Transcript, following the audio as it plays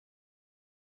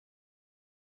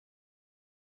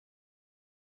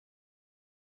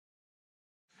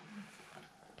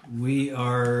We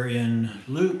are in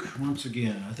Luke once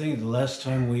again. I think the last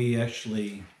time we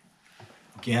actually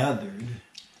gathered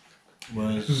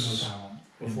was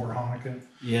before Hanukkah.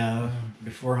 Yeah,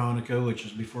 before Hanukkah, which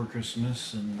is before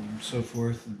Christmas and so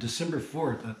forth. December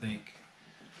 4th, I think,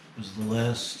 was the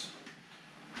last,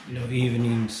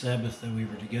 evening Sabbath that we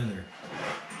were together.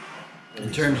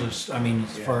 In terms of,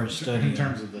 as far as study. In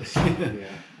terms of this, study.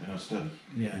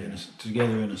 Yeah,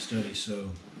 together in a study.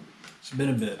 So it's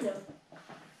been a bit. No.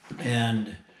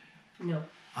 And No.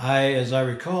 as I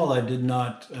recall, I did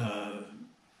not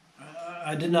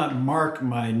mark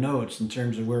my notes in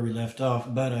terms of where we left off,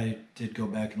 but I did go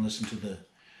back and listen to the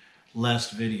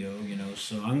last video,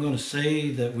 So I'm going to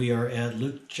say that we are at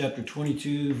Luke chapter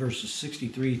 22, verses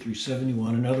 63 through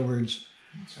 71. In other words,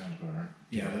 sounds about right.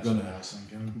 Yeah, we're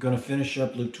going to finish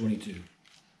up Luke 22.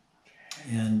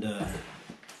 And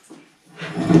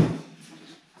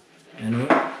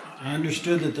I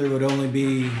understood that there would only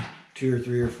be 2 or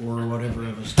 3 or 4 or whatever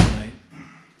of us tonight.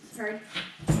 Sorry.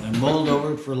 But I mulled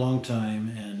over it for a long time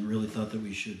and really thought that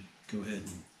we should go ahead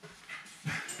and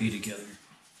be together.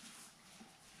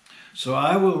 So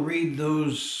I will read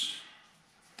those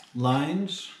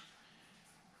lines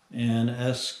and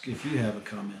ask if you have a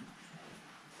comment.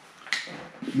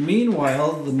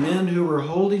 Meanwhile, the men who were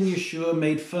holding Yeshua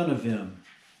made fun of him.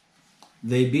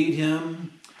 They beat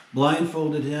him,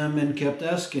 blindfolded him, and kept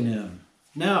asking him,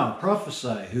 "Now,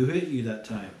 prophesy, who hit you that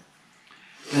time?"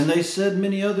 And they said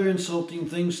many other insulting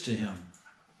things to him.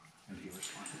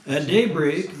 At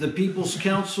daybreak, the people's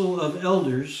council of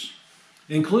elders,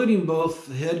 including both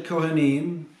the head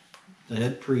Kohanim, the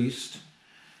head priest,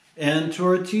 and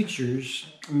Torah teachers,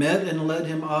 met and led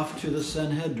him off to the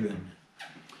Sanhedrin,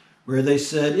 where they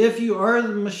said, "If you are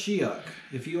the Mashiach,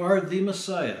 if you are the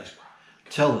Messiah,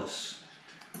 tell us."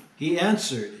 He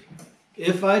answered,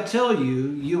 "If I tell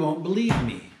you, you won't believe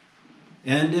me.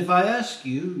 And if I ask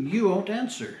you, you won't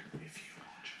answer.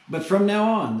 But from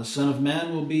now on, the Son of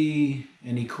Man will be,"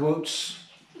 and he quotes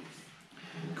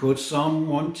Psalm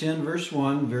 110, verse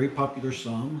 1, very popular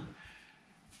psalm.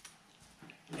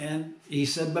 And he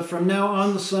said, "But from now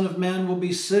on, the Son of Man will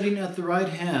be sitting at the right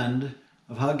hand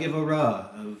of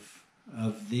Hagivarah,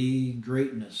 of the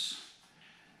greatness."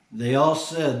 They all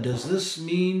said, "Does this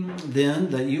mean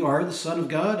then that you are the Son of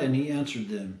God?" And he answered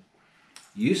them,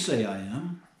 "You say I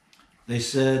am." They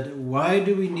said, "Why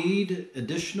do we need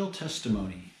additional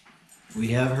testimony? We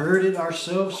have heard it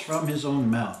ourselves from his own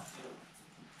mouth."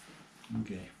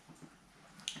 Okay.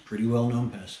 Pretty well-known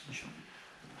passage.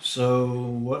 So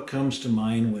what comes to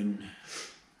mind when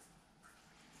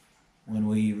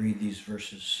we read these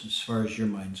verses, as far as your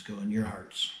minds go and your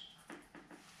hearts?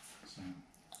 It's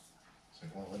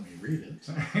like, well, let me read it.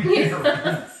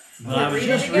 Well, I was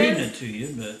just reading it to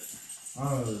you, but...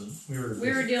 We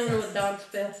were dealing with dog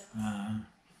spit.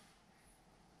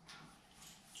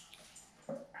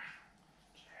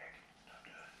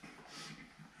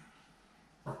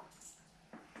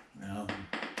 Well,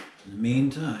 in the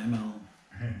meantime, I'll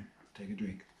take a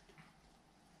drink.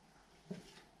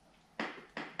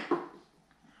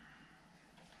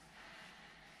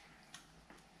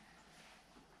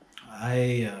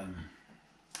 I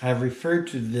have referred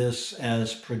to this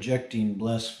as projecting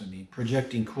blasphemy,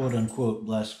 projecting quote-unquote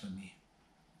blasphemy.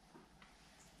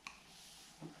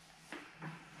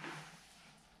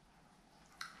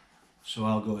 So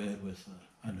I'll go ahead with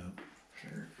a note.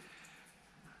 Sure.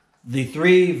 The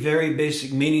 3 very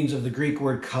basic meanings of the Greek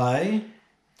word kai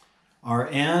are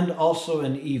and, also,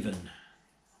 and even.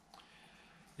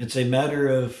 It's a matter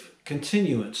of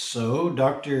continuance. So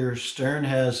Dr. Stern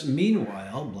has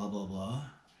meanwhile, blah, blah, blah.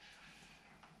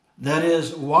 That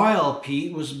is, while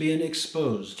Pete was being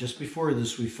exposed. Just before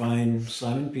this, we find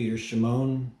Simon Peter,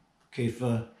 Shimon,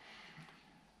 Kepha,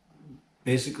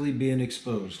 basically being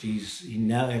exposed.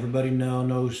 Everybody now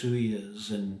knows who he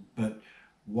is. But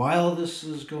while this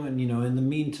is going, in the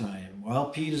meantime, while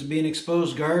Pete is being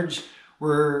exposed, guards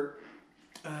were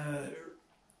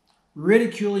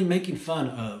ridiculing, making fun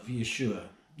of Yeshua.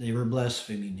 They were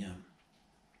blaspheming him.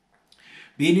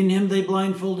 Beating him, they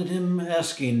blindfolded him,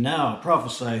 asking, "Now,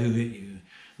 prophesy, who hit you?"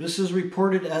 This is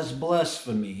reported as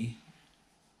blasphemy.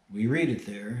 We read it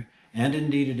there, and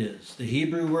indeed it is. The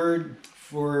Hebrew word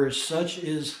for such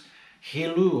is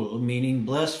hilul, meaning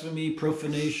blasphemy,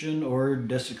 profanation, or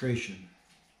desecration.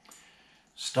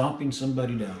 Stomping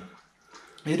somebody down.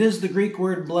 It is the Greek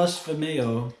word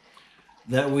blasphemeo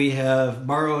that we have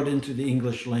borrowed into the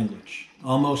English language.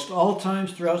 Almost all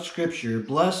times throughout Scripture,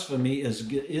 blasphemy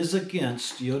is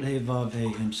against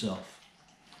Yod-Heh-Vav-Heh himself.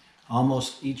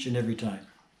 Almost each and every time.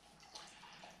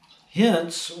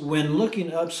 Hence, when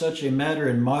looking up such a matter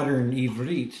in modern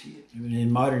Ivrit,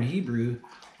 in modern Hebrew,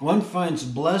 one finds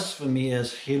blasphemy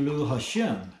as Hilul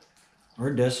Hashem, or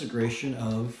desecration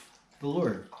of the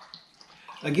Lord.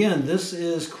 Again, this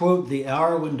is, quote, the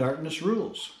hour when darkness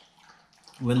rules.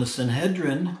 When the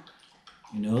Sanhedrin,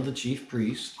 the chief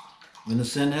priest, when the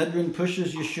Sanhedrin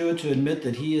pushes Yeshua to admit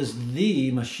that he is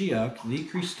the Mashiach, the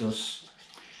Christos,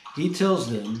 he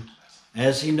tells them,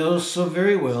 as he knows so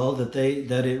very well, that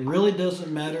it really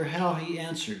doesn't matter how he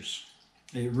answers.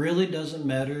 It really doesn't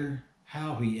matter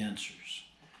how he answers.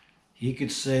 He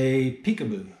could say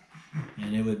peekaboo,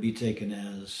 and it would be taken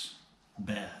as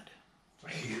bad.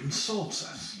 He insults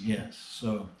us. Yes.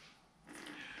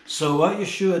 So what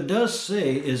Yeshua does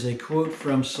say is a quote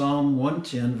from Psalm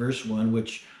 110, verse 1,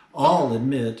 which all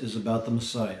admit is about the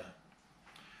Messiah.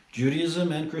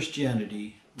 Judaism and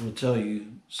Christianity will tell you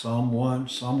Psalm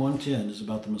 110 is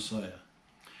about the Messiah.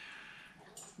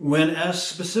 When asked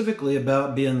specifically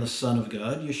about being the Son of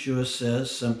God, Yeshua says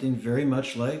something very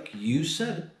much like, "You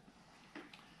said it."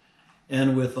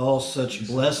 And with all such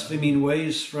blaspheming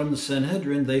ways from the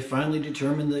Sanhedrin, they finally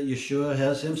determined that Yeshua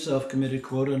has himself committed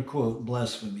quote-unquote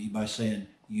blasphemy by saying,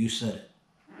 "You said it."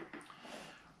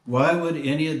 Why would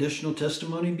any additional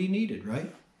testimony be needed,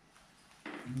 right?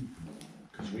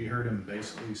 Because we heard him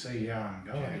basically say, "Yeah, I'm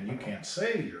God," and you can't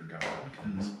say you're God.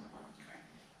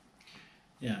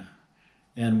 Yeah.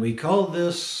 And we call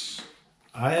this,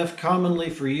 I have commonly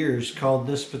for years called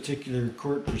this particular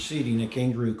court proceeding a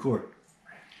kangaroo court.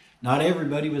 Not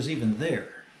everybody was even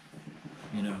there,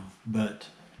 but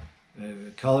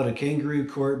call it a kangaroo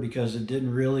court because it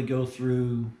didn't really go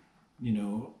through,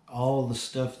 all the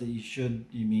stuff that you should.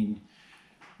 We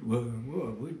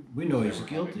know he's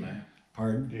guilty. Mad.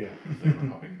 Pardon? Yeah, they were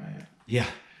hopping mad. Yeah.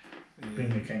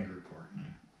 Being a kangaroo court.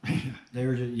 They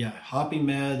were just, hopping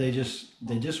mad. They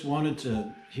just wanted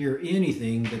to hear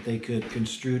anything that they could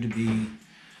construe to be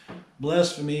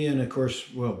blasphemy, and of course,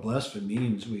 blasphemy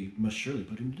means we must surely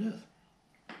put him to death.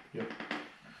 Yep.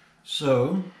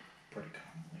 So, Pretty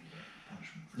commonly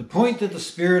punishment. the point that the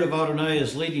Spirit of Adonai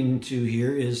is leading to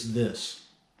here is this.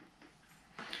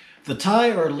 The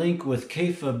tie or link with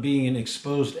Kepha being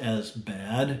exposed as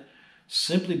bad,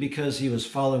 simply because he was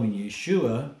following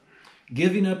Yeshua,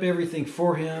 giving up everything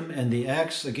for him, and the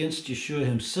acts against Yeshua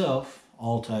himself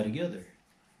all tie together.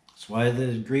 That's why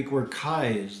the Greek word kai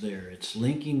is there. It's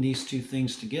linking these two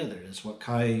things together. That's what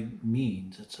kai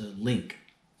means. It's a link.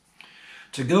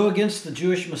 To go against the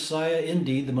Jewish Messiah,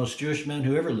 indeed the most Jewish man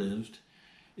who ever lived,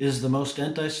 is the most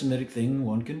anti-Semitic thing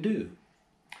one can do.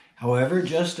 However,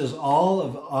 just as all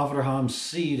of Abraham's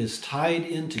seed is tied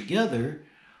in together,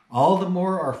 all the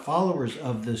more are followers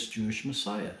of this Jewish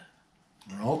Messiah.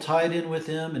 We're all tied in with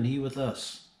him and he with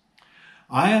us.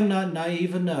 I am not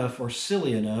naive enough or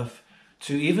silly enough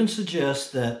to even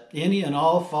suggest that any and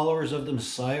all followers of the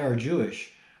Messiah are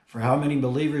Jewish, for how many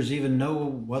believers even know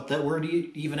what that word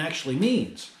even actually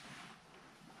means?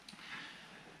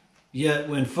 Yet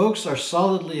when folks are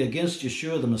solidly against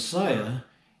Yeshua the Messiah,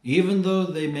 even though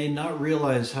they may not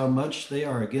realize how much they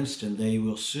are against him, they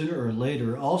will sooner or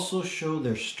later also show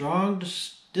their strong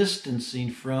distancing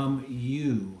from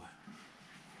you.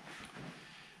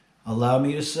 Allow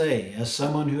me to say, as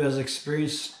someone who has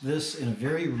experienced this in a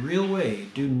very real way,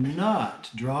 do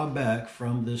not draw back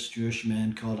from this Jewish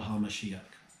man called HaMashiach,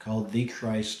 called the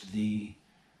Christ, the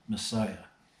Messiah.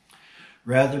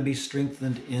 Rather be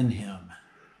strengthened in him.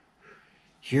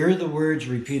 Hear the words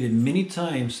repeated many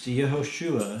times to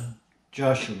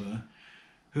Joshua,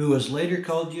 who was later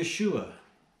called Yeshua.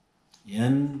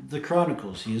 In the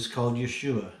Chronicles, he is called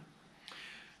Yeshua.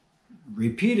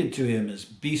 Repeated to him is,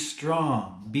 be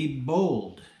strong, be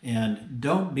bold, and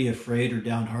don't be afraid or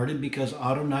downhearted, because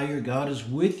Adonai your God is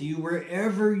with you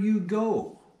wherever you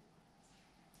go.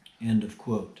 End of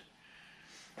quote.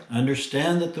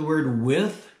 Understand that the word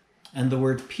with and the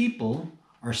word people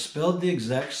are spelled the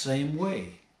exact same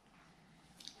way.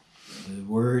 The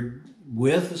word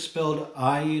with is spelled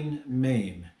ayin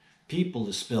mem. People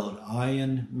is spelled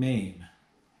ayin mem.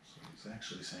 So he's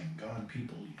actually saying, God,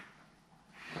 people.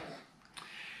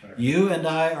 You and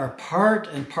I are part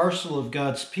and parcel of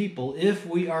God's people if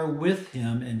we are with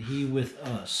him and he with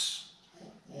us.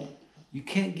 You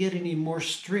can't get any more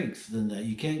strength than that.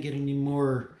 You can't get any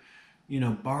more,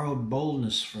 borrowed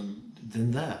boldness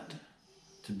than that.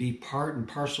 To be part and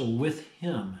parcel with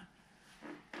him.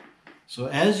 So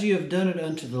as you have done it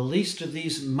unto the least of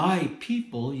these my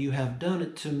people, you have done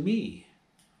it to me.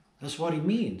 That's what he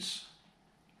means.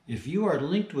 If you are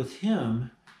linked with him,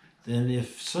 then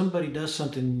if somebody does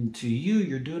something to you,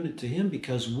 you're doing it to him,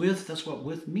 because that's what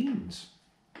with means.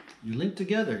 You're linked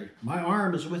together. My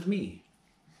arm is with me.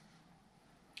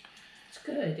 It's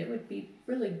good. It would be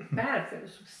really bad if it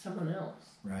was with someone else.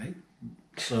 Right?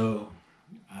 So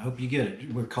I hope you get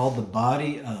it. We're called the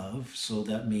body of, so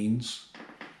that means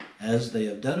as they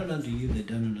have done it unto you, they've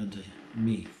done it unto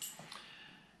me.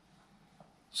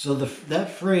 So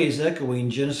that phrase echoing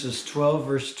Genesis 12,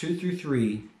 verse 2 through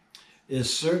 3,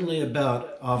 is certainly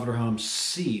about Abraham's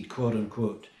seed, quote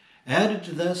unquote. Added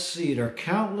to that seed are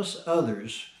countless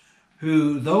others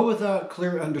who, though without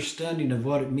clear understanding of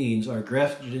what it means, are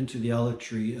grafted into the olive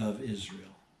tree of Israel.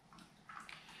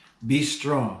 Be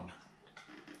strong,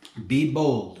 be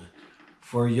bold,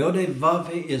 for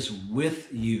Yodevave is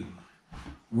with you.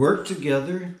 Work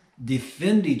together,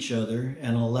 defend each other,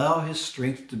 and allow his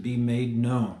strength to be made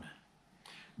known.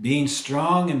 Being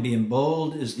strong and being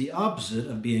bold is the opposite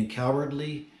of being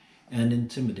cowardly and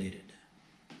intimidated.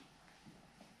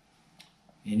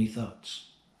 Any thoughts?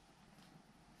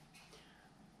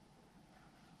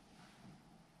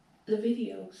 The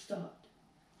video stopped.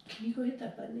 Can you go hit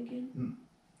that button again?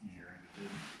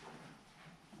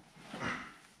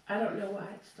 I don't know why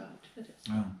it stopped, but it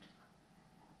stopped.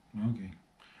 Oh, okay.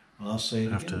 Well, I'll say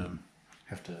it again.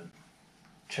 Have to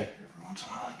check every once in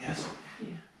a while, I guess.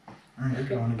 Yeah. All right, Okay,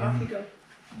 going off again. you go.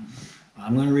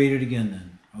 I'm going to read it again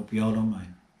then. Hope you all don't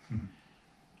mind.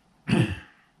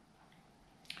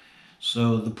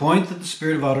 So the point that the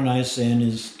Spirit of Adonai is saying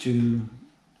is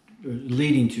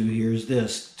leading to here is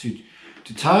this: to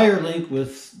tie or link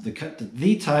with the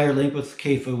tie or link with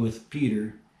Kepha, with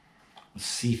Peter, with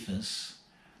Cephas,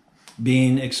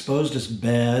 being exposed as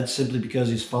bad simply because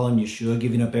he's following Yeshua,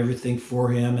 giving up everything for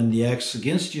him, and the acts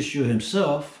against Yeshua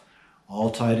himself,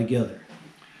 all tie together.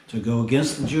 To go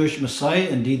against the Jewish Messiah,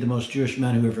 indeed the most Jewish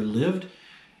man who ever lived,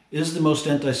 is the most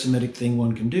anti-Semitic thing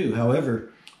one can do.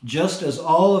 However, just as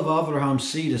all of Abraham's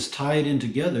seed is tied in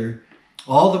together,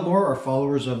 all the more are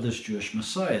followers of this Jewish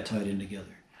Messiah tied in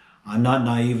together. I'm not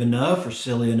naive enough or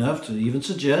silly enough to even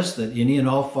suggest that any and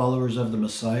all followers of the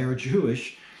Messiah are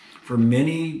Jewish. For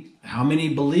how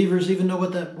many believers even know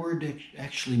what that word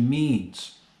actually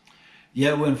means?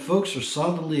 Yet when folks are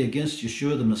solidly against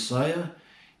Yeshua the Messiah,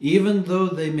 even though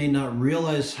they may not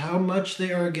realize how much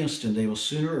they are against him, they will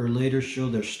sooner or later show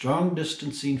their strong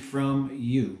distancing from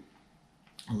you.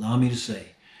 Allow me to say,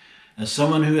 as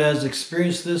someone who has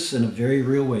experienced this in a very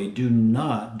real way, do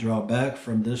not draw back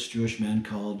from this Jewish man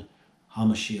called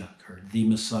HaMashiach, or the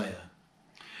Messiah.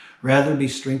 Rather, be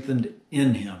strengthened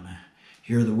in him.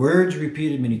 Hear the words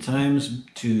repeated many times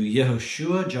to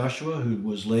Yehoshua, Joshua, who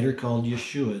was later called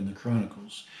Yeshua in the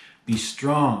Chronicles. Be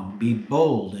strong, be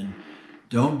bold, and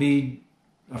don't be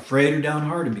afraid or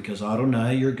downhearted, because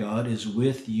Adonai, your God, is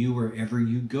with you wherever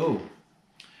you go.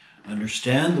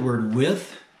 Understand the word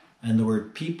with and the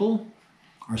word people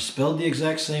are spelled the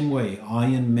exact same way,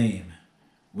 ayin mem.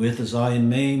 With is ayin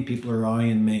mem, people are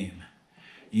ayin mem.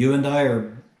 You and I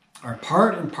are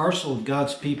part and parcel of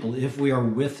God's people if we are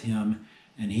with him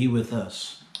and he with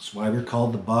us. That's why we're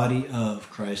called the body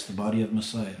of Christ, the body of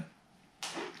Messiah.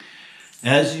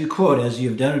 As you quote, as you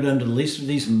have done it unto the least of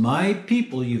these, my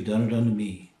people, you've done it unto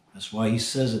me. That's why he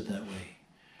says it that way.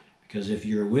 Because if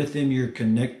you're with him, you're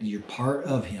connected, you're part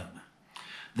of him.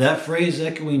 That phrase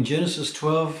echoing Genesis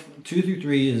 12, 2 through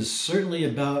 3 is certainly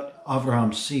about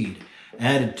Abraham's seed.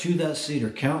 Added to that seed are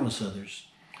countless others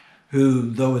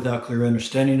who, though without clear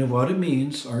understanding of what it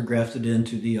means, are grafted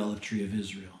into the olive tree of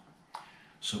Israel.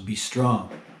 So be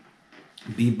strong.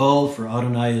 Be bold, for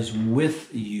Adonai is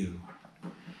with you.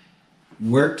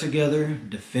 Work together,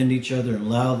 defend each other, and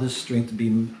allow this strength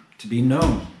to be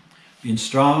known. Being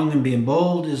strong and being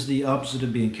bold is the opposite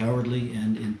of being cowardly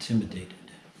and intimidated.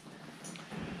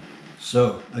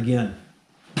 So, again,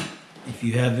 if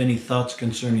you have any thoughts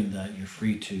concerning that, you're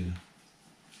free to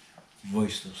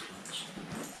voice those thoughts.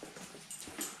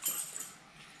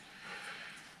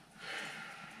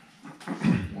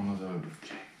 One of the,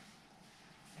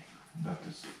 about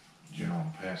this general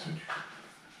passage,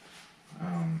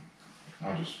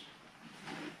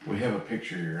 we have a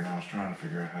picture here, and I was trying to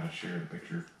figure out how to share the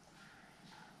picture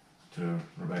to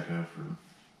Rebecca for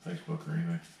Facebook or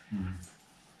anything. Mm-hmm.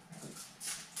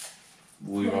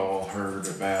 We've all heard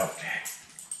about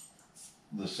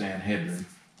the Sanhedrin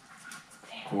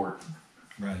court.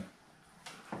 Right.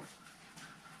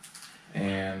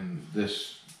 And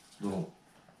this little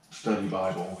study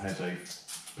Bible has a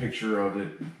picture of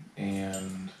it,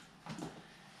 and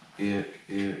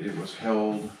it was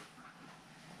held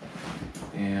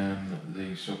in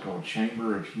the so-called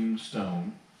Chamber of Hewn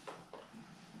Stone,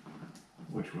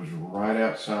 which was right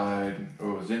outside, or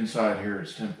it was inside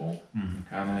Herod's Temple,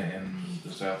 kind of in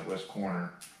the southwest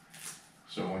corner.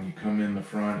 So when you come in the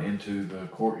front into the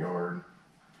courtyard,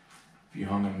 if you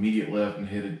hung immediate left and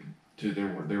headed to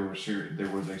there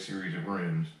was a series of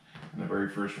rooms. And the very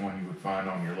first one you would find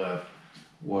on your left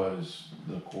was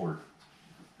the court,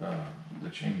 the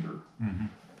chamber,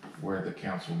 where the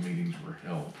council meetings were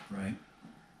held. Right.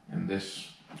 And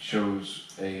this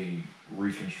shows a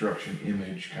reconstruction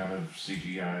image, kind of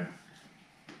CGI,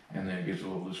 and then it gives a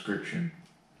little description.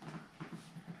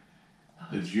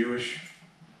 The Jewish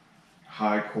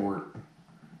High Court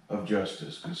of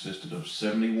Justice consisted of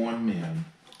 71 men,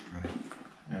 Right.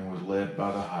 and was led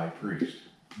by the high priest.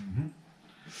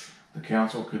 The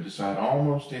council could decide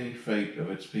almost any fate of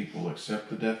its people except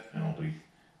the death penalty,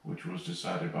 which was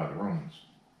decided by the Romans.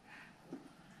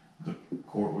 The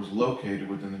court was located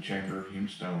within the chamber of hewn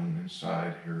stone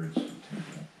inside Herod's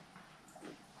temple.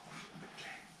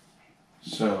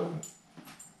 So,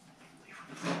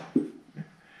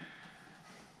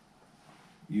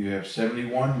 you have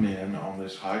 71 men on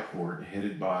this high court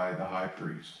headed by the high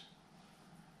priest.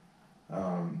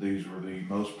 These were the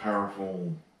most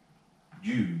powerful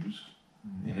Jews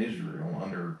in Israel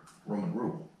under Roman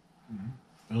rule.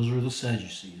 Those were the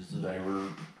Sadducees. They were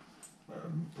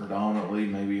predominantly,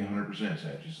 maybe 100%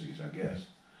 Sadducees, I guess.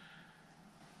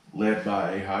 Led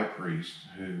by a high priest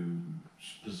whose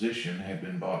position had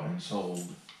been bought and sold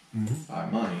by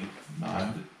money,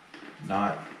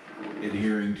 not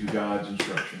adhering to God's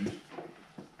instructions.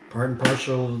 Part and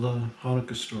parcel of the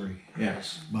Hanukkah story.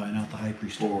 Yes. Buying out the high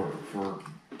priest. For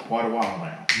quite a while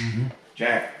now.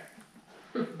 Jack.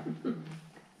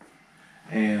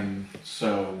 And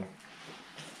so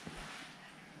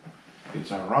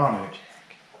it's ironic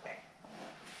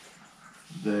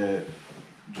that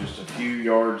just a few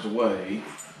yards away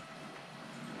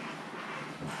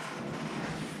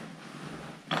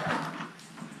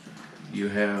you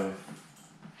have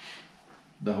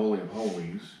the Holy of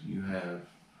Holies. You have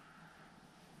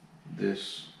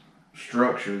this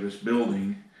structure, this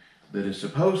building that is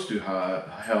supposed to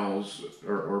house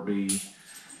or be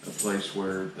a place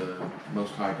where the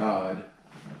Most High God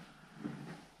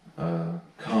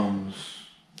comes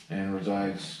and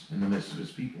resides in the midst of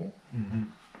his people.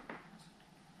 And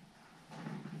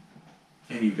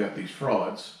you've got these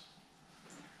frauds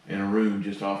in a room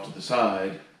just off to the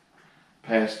side,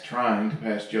 trying to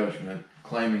pass judgment,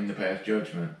 claiming to pass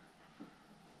judgment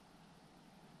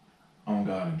on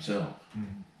God himself,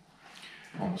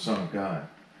 on the Son of God.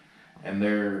 And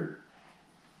they're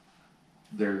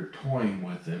toying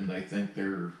with him. They think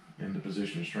they're in the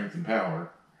position of strength and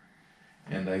power,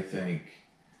 and they think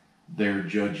they're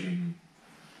judging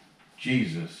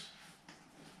Jesus.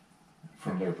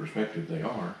 From their perspective, they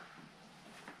are.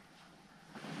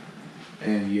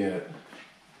 And yet,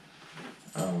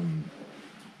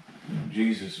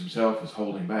 Jesus himself is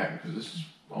holding back, because this is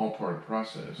all part of the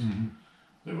process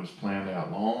that was planned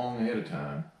out long ahead of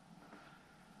time.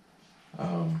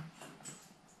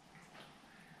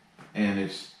 And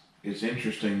it's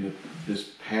interesting that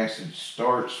this passage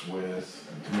starts with,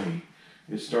 to me,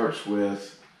 it starts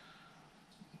with,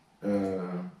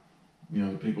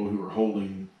 the people who were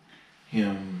holding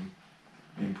him,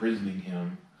 imprisoning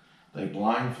him, they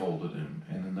blindfolded him,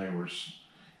 and then they were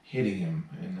hitting him,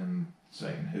 and then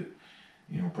saying,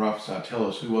 prophesy, tell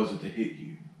us, who was it that hit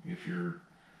you, if you're,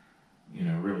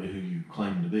 really who you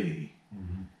claim to be.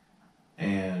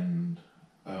 And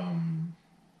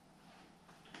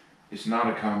it's not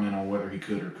a comment on whether he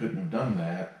could or couldn't have done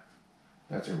that.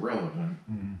 That's irrelevant.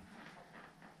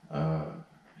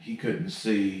 He couldn't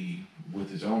see with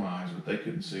his own eyes, but they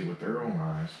couldn't see with their own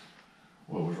eyes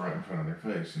what was right in front of their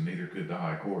face, and neither could the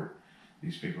high court.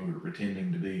 These people who were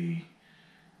pretending to be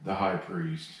the high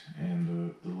priest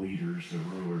and the leaders, the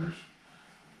rulers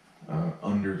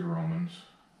under the Romans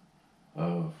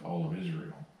of all of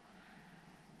Israel.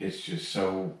 It's just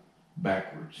so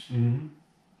backwards and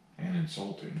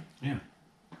insulting. Yeah.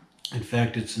 In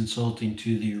fact, it's insulting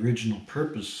to the original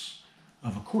purpose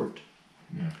of a court.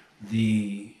 Yeah.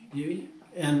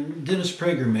 And Dennis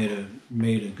Prager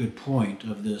made a good point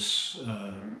of this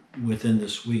within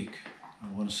this week. I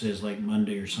want to say it's like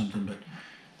Monday or something, but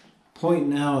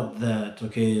pointing out that,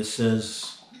 it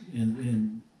says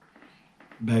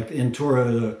back in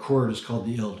Torah, the court is called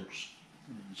the elders.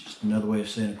 It's just another way of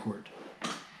saying a court.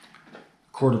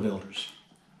 Court of elders.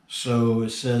 So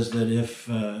it says that if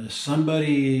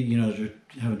somebody, they're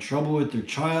having trouble with their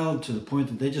child to the point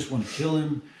that they just want to kill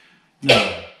him,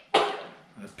 no.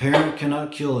 A parent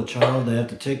cannot kill a child. They have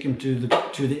to take him to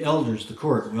the elders, the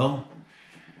court. Well,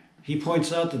 he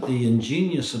points out that the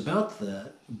ingenious about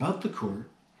the court,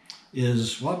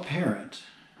 is what parent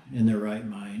in their right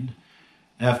mind,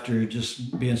 after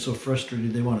just being so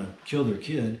frustrated they want to kill their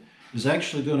kid, is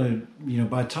actually going to,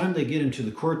 by the time they get into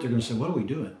the court, they're going to say, what are we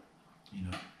doing?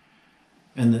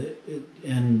 And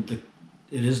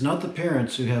it is not the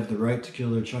parents who have the right to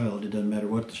kill their child. It doesn't matter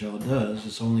what the child does.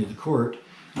 It's only the court.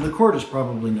 And the court is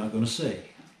probably not going to say,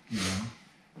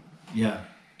 yeah,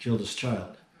 killed his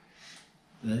child.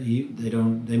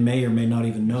 They may or may not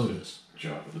even know this.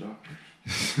 Job of the doctors.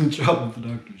 Job of the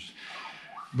doctors.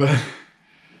 But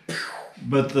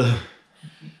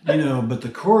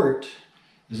the court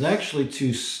is actually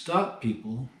to stop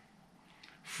people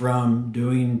from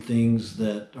doing things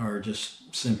that are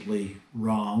just simply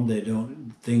wrong.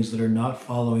 Things that are not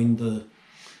following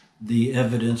the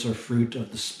evidence or fruit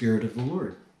of the Spirit of the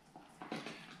Lord.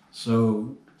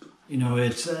 So,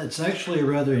 it's actually a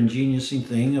rather ingenious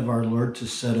thing of our Lord to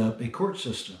set up a court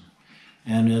system.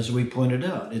 And as we pointed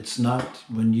out, it's not,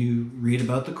 when you read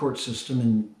about the court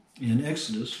system in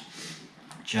Exodus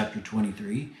chapter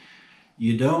 23,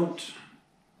 it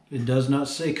does not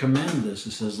say command this.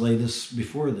 It says lay this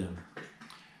before them.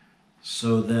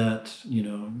 So that,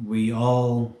 we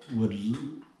all would,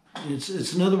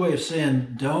 it's another way of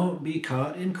saying don't be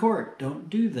caught in court. Don't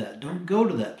do that. Don't go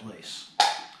to that place.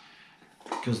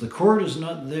 Because the court is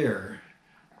not there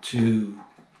to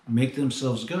make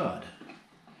themselves God.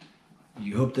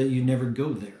 You hope that you never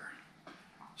go there.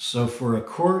 So for a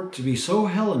court to be so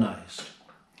Hellenized,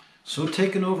 so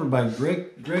taken over by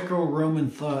Greco-Roman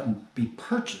thought and be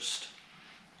purchased,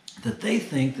 that they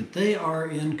think that they are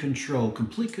in control,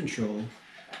 complete control,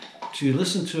 to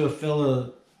listen to a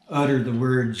fellow utter the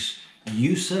words,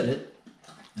 you said it,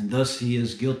 and thus he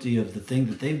is guilty of the thing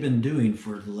that they've been doing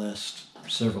for the last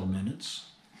several minutes,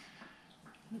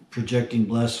 projecting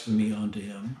blasphemy onto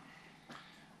him,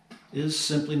 is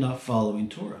simply not following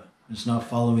Torah. It's not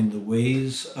following the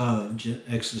ways of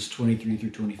Exodus 23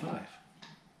 through 25.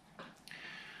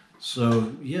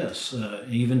 So, yes,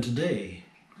 even today,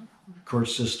 court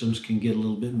systems can get a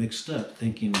little bit mixed up,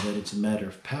 thinking that it's a matter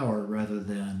of power rather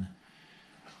than,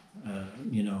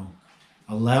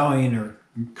 allowing or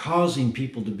causing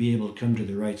people to be able to come to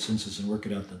their right senses and work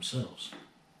it out themselves.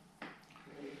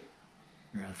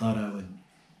 I thought I would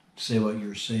say what you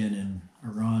were saying in a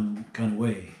Ron kind of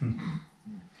way.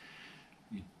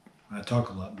 I talk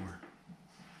a lot more.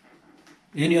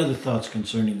 Any other thoughts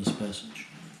concerning this passage?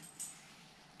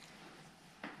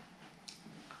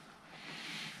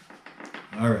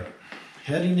 All right.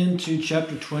 Heading into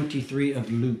chapter 23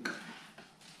 of Luke.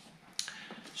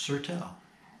 Sir Tal.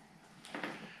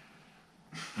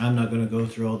 I'm not going to go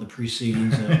through all the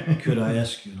precedings. Could I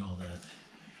ask you and all that?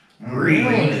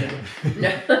 Read.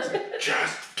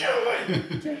 Just do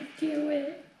it. Just do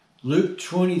it. Luke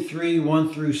 23,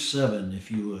 1 through 7, if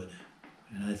you would.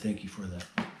 And I thank you for that.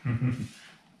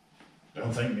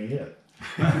 Don't thank me yet.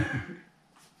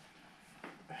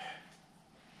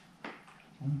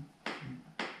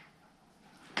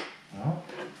 Well,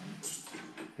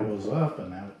 it was up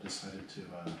and now it decided to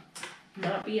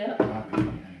Not be up. not be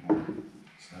anymore.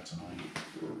 So that's annoying.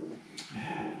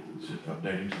 Is it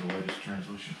updating to the latest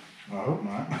translation I hope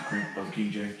not. of the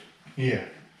King James? Yeah.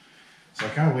 It's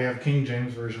like, we have King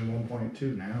James Version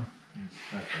 1.2 now.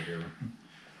 That's right here.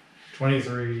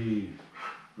 23,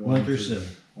 1 through 7.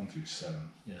 1 through 7.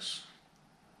 Yes.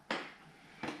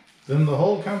 Then the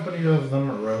whole company of them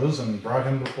arose and brought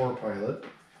him before Pilate,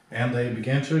 and they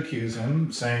began to accuse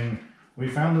him, saying, we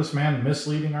found this man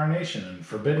misleading our nation and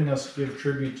forbidding us to give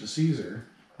tribute to Caesar,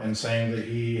 and saying that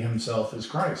he himself is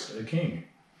Christ, a king.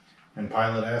 And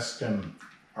Pilate asked him,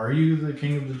 are you the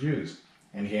king of the Jews?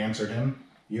 And he answered him,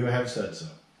 you have said so.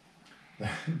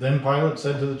 Then Pilate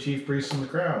said to the chief priests and the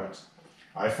crowds,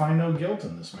 I find no guilt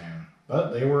in this man.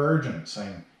 But they were urgent,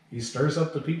 saying, he stirs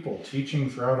up the people, teaching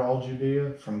throughout all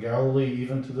Judea, from Galilee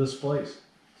even to this place.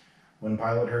 When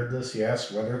Pilate heard this, he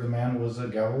asked whether the man was a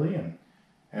Galilean.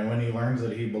 And when he learned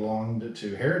that he belonged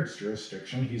to Herod's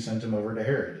jurisdiction, he sent him over to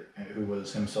Herod, who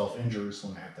was himself in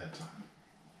Jerusalem at that time.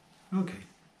 Okay.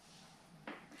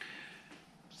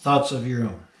 Thoughts of your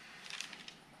own?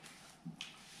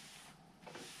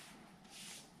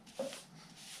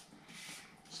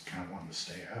 Just kind of wanted to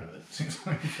stay out of it, seems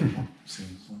like.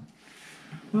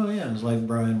 Well, yeah, it's like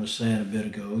Brian was saying a bit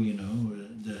ago,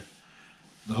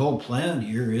 the whole plan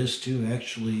here is to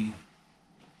actually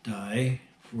die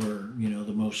for,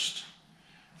 the most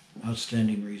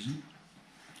outstanding reason.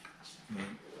 But,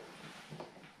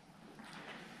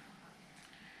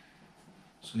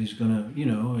 so he's going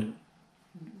to,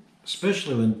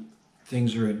 especially when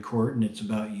things are in court and it's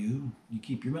about you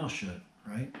keep your mouth shut,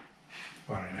 right?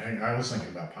 Well, I was thinking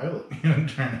about Pilate.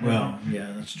 Well,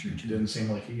 yeah, that's true It too. didn't seem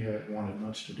like he had wanted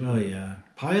much to do. Well, yeah.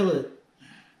 Pilate,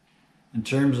 in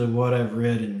terms of what I've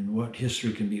read and what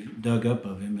history can be dug up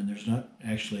of him, and there's not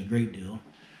actually a great deal,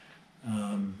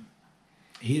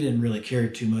 he didn't really care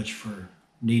too much for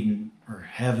needing or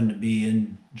having to be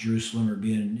in Jerusalem or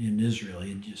being in Israel.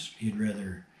 He'd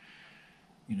rather,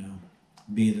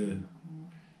 be the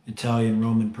Italian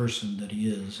Roman person that he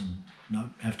is and not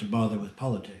have to bother with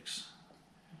politics.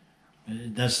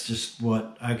 That's just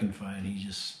what I can find. He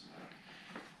just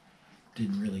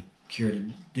didn't really care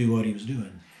to do what he was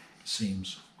doing, it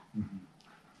seems. Mm-hmm.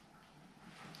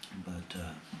 But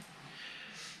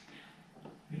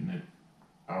isn't it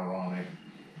ironic?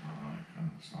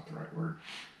 It's not the right word.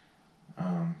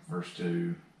 Verse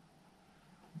 2,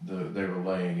 they were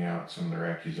laying out some of their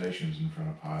accusations in front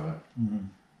of Pilate, mm-hmm.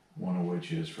 one of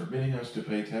which is forbidding us to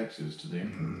pay taxes to the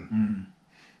emperor, mm-hmm.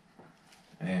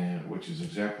 and which is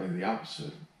exactly the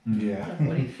opposite. Yeah. Of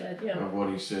what he said, yeah. Of what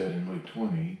he said in Luke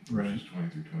 20, right. verses 20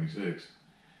 through 26,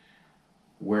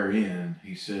 wherein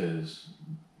he says,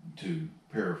 to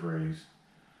paraphrase,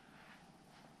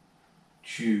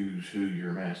 choose who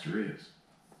your master is.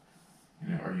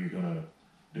 Are you going to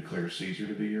declare Caesar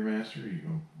to be your master, or are you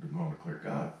going to declare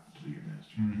God to be your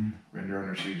master? Mm-hmm. Render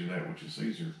unto Caesar that which is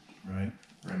Caesar. Right.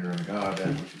 Render unto God that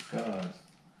which is God's.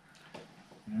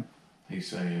 Yep. He's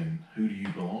saying, who do you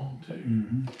belong to?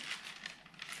 Mm-hmm.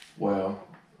 Well,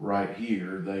 right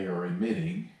here, they are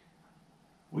admitting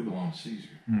we belong to Caesar.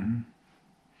 Mm-hmm.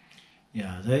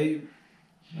 Yeah, they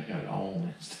got it all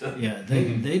mixed up. Yeah, they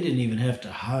didn't even have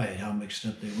to hide how mixed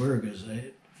up they were, because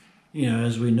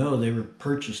as we know, they were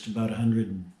purchased about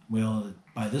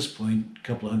by this point, a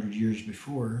couple of 100 years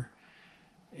before,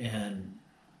 and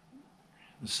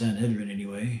the Sanhedrin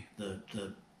anyway,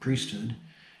 the priesthood,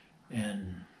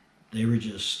 and they were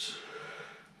just,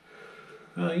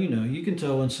 you can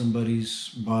tell when somebody's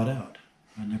bought out,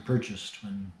 when they're purchased,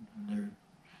 when they're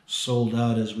sold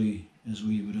out, as we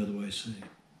would otherwise say.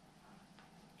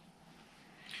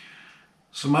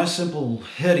 So my simple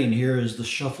heading here is the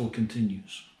shuffle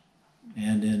continues.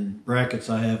 And in brackets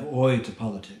I have oi to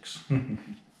politics.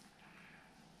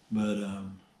 But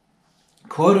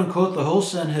quote unquote, the whole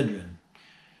Sanhedrin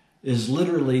is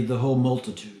literally the whole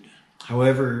multitude.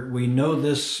 However, we know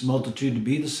this multitude to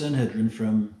be the Sanhedrin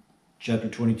from chapter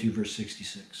 22, verse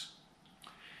 66.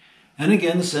 And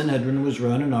again, the Sanhedrin was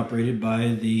run and operated by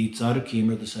the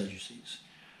Tzaddukim, or the Sadducees.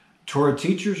 Torah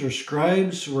teachers or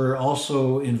scribes were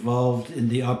also involved in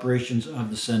the operations of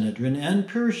the Sanhedrin, and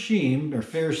Perushim, or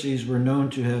Pharisees, were known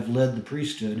to have led the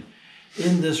priesthood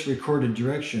in this recorded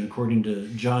direction, according to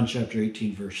John chapter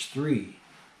 18, verse 3.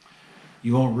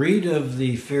 You won't read of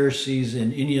the Pharisees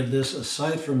in any of this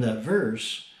aside from that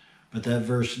verse, but that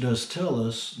verse does tell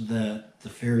us that the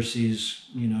Pharisees,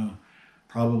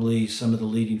 probably some of the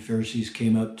leading Pharisees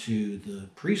came up to the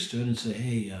priesthood and said,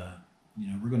 hey,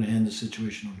 we're going to hand the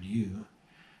situation over to you,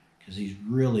 because he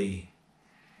really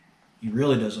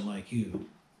doesn't like you.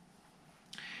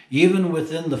 Even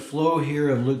within the flow here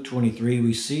of Luke 23,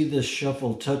 we see this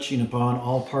shuffle touching upon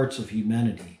all parts of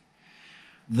humanity,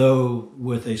 though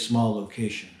within a small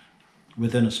location.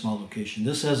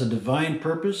 This has a divine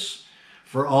purpose,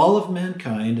 for all of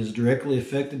mankind is directly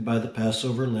affected by the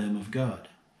Passover Lamb of God.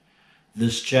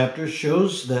 This chapter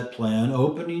shows that plan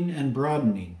opening and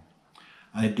broadening.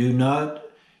 I do not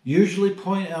usually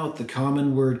point out the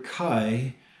common word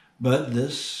kai, but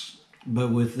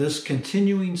with this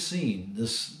continuing scene,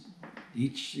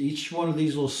 each one of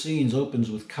these little scenes opens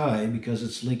with kai because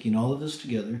it's linking all of this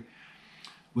together.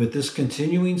 With this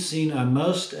continuing scene, I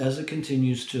must, as it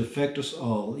continues, to affect us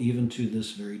all, even to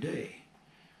this very day.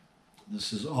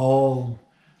 This is all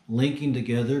linking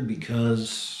together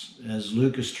because, as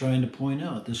Luke is trying to point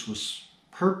out, this was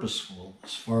purposeful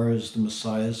as far as the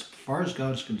Messiah, as far as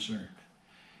God is concerned.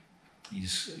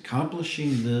 He's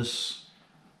accomplishing this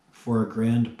for a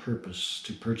grand purpose,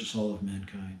 to purchase all of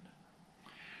mankind.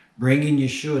 Bringing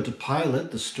Yeshua to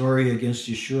Pilate, the story against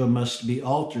Yeshua must be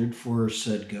altered for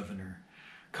said governor.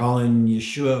 Calling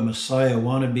Yeshua a Messiah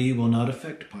wannabe will not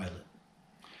affect Pilate.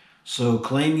 So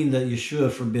claiming that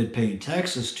Yeshua forbid paying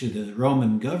taxes to the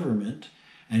Roman government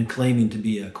and claiming to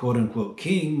be a quote-unquote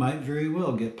king might very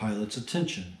well get Pilate's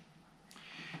attention.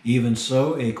 Even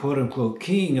so, a quote-unquote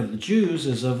king of the Jews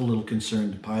is of little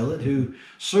concern to Pilate, who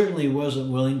certainly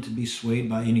wasn't willing to be swayed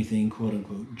by anything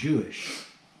quote-unquote Jewish.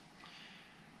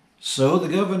 So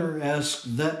the governor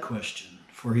asked that question,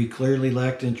 for he clearly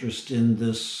lacked interest in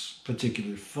this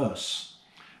particular fuss.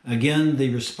 Again,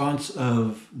 the response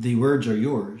of "the words are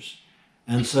yours,"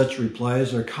 and such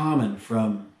replies are common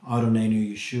from Adonai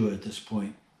Yeshua at this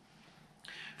point,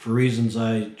 for reasons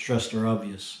I trust are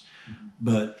obvious.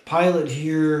 But Pilate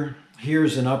here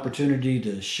hears an opportunity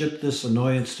to ship this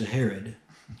annoyance to Herod.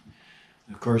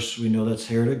 Of course, we know that's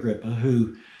Herod Agrippa,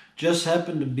 who just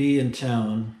happened to be in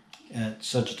town at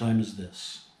such a time as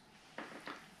this.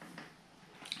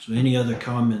 So any other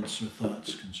comments or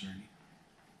thoughts concerning?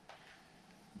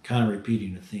 I'm kind of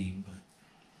repeating the theme, but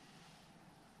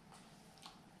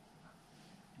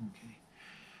okay.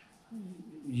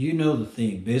 You know the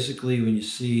theme. Basically, when you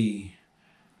see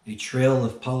a trail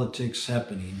of politics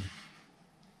happening,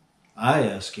 I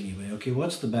ask anyway, okay,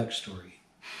 what's the backstory?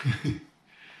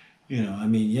 I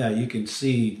mean, yeah, you can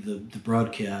see the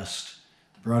broadcasted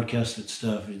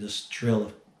stuff, this trail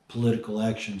of political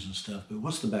actions and stuff, but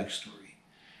what's the backstory?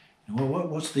 And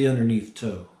what's the underneath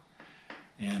toe?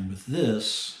 And with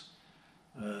this,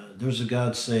 there's a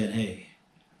God saying, hey,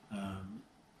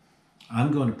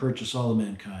 I'm going to purchase all of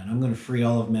mankind. I'm going to free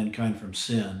all of mankind from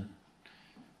sin,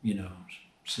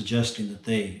 suggesting that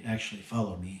they actually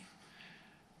follow me.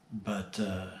 But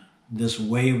this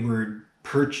wayward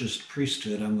purchased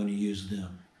priesthood, I'm going to use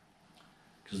them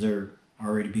because they're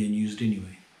already being used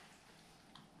anyway.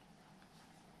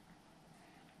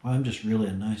 Well, I'm just really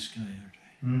a nice guy, aren't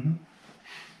I? Mm-hmm.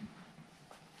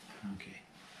 Okay.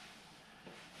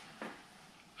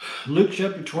 Luke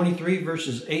chapter 23,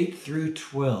 verses 8 through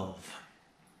 12.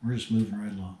 We're just moving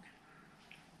right along.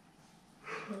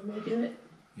 Want me to do it?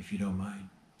 If you don't mind.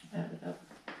 I have it up.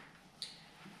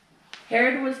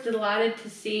 Herod was delighted to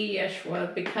see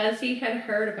Yeshua because he had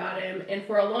heard about him and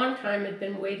for a long time had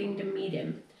been waiting to meet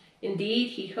him. Indeed,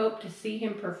 he hoped to see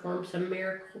him perform some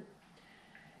miracle.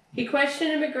 He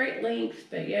questioned him at great length,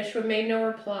 but Yeshua made no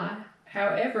reply.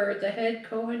 However, the head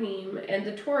Kohanim and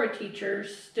the Torah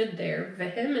teachers stood there,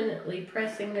 vehemently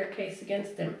pressing their case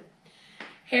against him.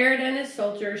 Herod and his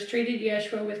soldiers treated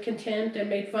Yeshua with contempt and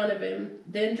made fun of him.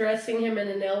 Then, dressing him in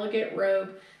an elegant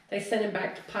robe, they sent him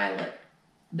back to Pilate.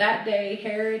 That day,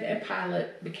 Herod and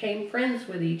Pilate became friends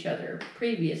with each other.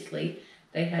 Previously,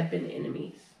 they had been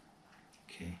enemies.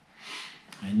 Okay.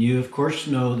 And you, of course,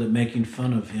 know that making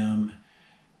fun of him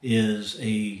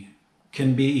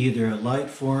can be either a light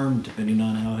form, depending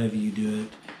on how heavy you do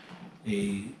it,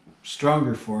 a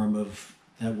stronger form of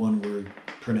that one word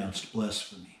pronounced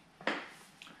blasphemy.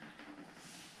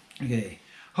 Okay.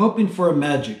 Hoping for a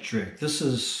magic trick. This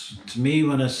is, to me,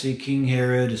 when I see King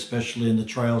Herod, especially in the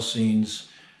trial scenes,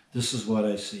 this is what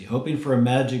I see. Hoping for a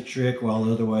magic trick while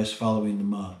otherwise following the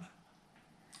mob.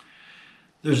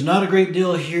 There's not a great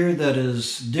deal here that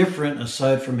is different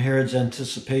aside from Herod's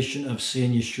anticipation of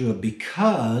seeing Yeshua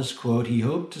because, quote, he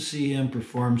hoped to see him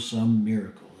perform some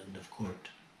miracle, end of quote.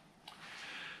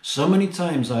 So many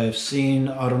times I have seen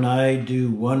Adonai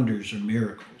do wonders or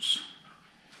miracles.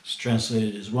 It's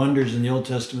translated as wonders in the Old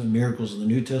Testament, miracles in the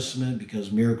New Testament,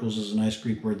 because miracles is a nice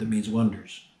Greek word that means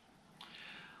wonders.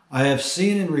 I have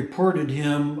seen and reported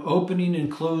him opening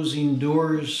and closing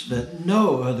doors that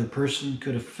no other person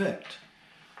could effect.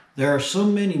 There are so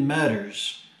many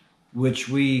matters which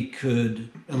we could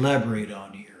elaborate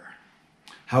on here.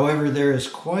 However, there is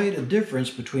quite a difference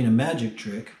between a magic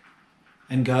trick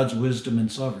and God's wisdom and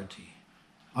sovereignty.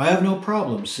 I have no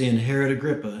problem seeing Herod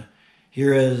Agrippa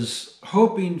here as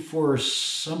hoping for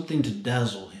something to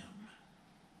dazzle him.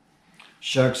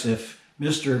 Shucks, if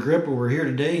Mr. Agrippa were here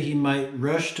today, he might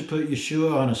rush to put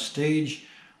Yeshua on a stage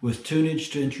with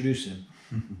tunage to introduce him.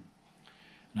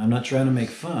 And I'm not trying to make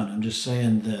fun. I'm just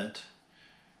saying that,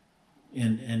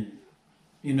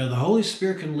 the Holy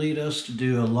Spirit can lead us to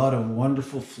do a lot of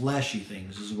wonderful, flashy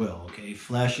things as well, okay?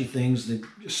 Flashy things that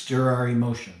stir our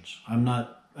emotions. I'm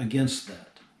not against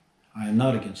that. I am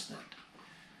not against that.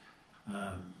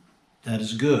 That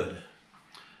is good.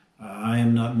 I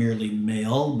am not merely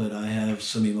male, but I have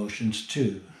some emotions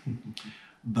too.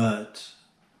 But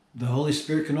the Holy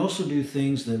Spirit can also do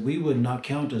things that we would not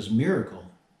count as miracle.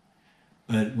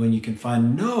 But when you can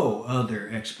find no other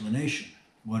explanation,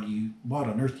 what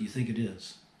on earth do you think it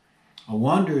is? A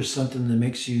wonder is something that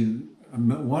makes you, a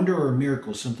wonder or a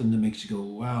miracle is something that makes you go,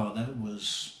 wow, that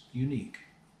was unique.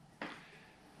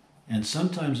 And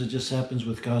sometimes it just happens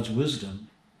with God's wisdom.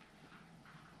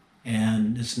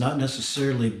 And it's not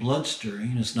necessarily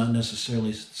blood-stirring. It's not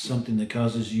necessarily something that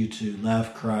causes you to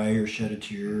laugh, cry, or shed a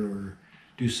tear, or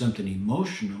do something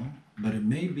emotional. But it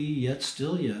may be yet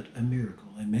a miracle.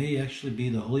 It may actually be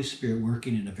the Holy Spirit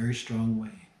working in a very strong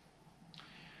way.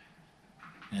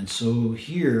 And so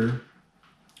here,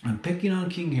 I'm picking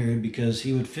on King Herod because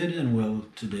he would fit in well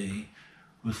today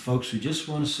with folks who just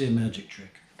want to see a magic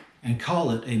trick and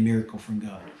call it a miracle from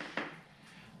God.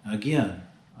 Again,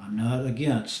 I'm not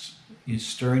against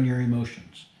stirring your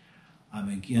emotions. I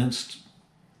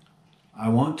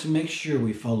want to make sure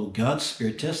we follow God's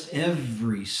Spirit. Test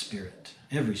every spirit.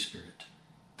 Every spirit.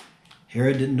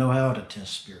 Herod didn't know how to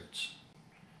test spirits.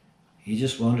 He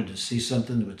just wanted to see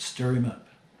something that would stir him up.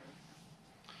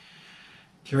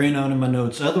 Carrying on in my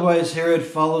notes. Otherwise, Herod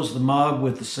follows the mob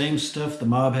with the same stuff the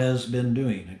mob has been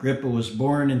doing. Agrippa was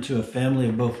born into a family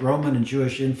of both Roman and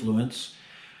Jewish influence,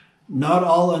 not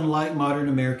all unlike modern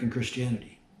American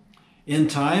Christianity. In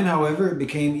time, however, it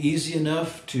became easy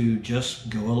enough to just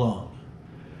go along.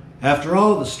 After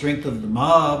all, the strength of the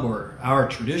mob, or our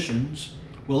traditions,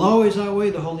 will always outweigh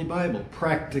the Holy Bible,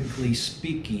 practically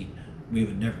speaking. We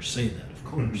would never say that, of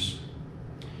course.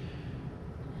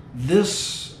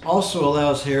 This also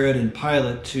allows Herod and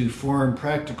Pilate to form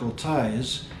practical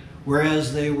ties,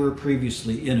 whereas they were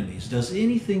previously enemies. Does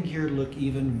anything here look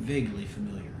even vaguely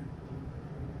familiar?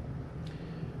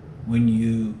 When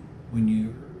you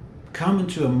come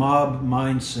into a mob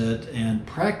mindset, and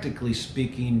practically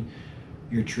speaking,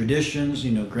 your traditions,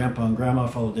 grandpa and grandma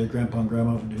followed their grandpa and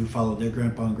grandma who followed their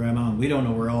grandpa and grandma, and we don't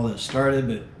know where all that started,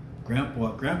 but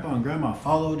what grandpa and grandma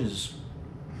followed is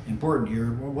important here.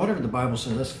 Whatever the Bible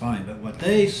says, that's fine, but what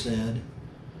they said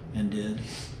and did,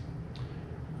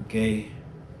 okay,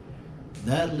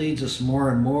 that leads us more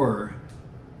and more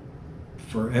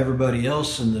for everybody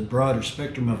else in the broader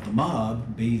spectrum of the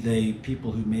mob, be they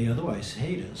people who may otherwise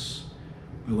hate us,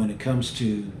 but when it comes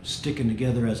to sticking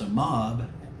together as a mob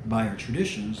by our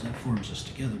traditions, that forms us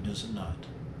together, does it not?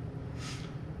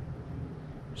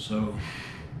 So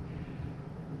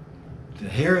the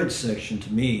Herod section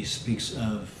to me speaks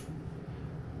of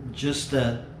just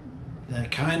that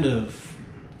kind of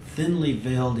thinly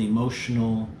veiled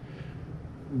emotional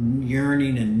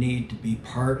yearning and need to be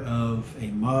part of a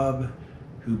mob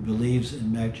who believes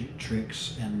in magic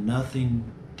tricks, and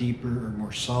nothing deeper or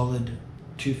more solid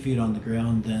 2 feet on the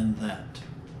ground than that.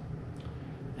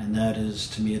 And that is,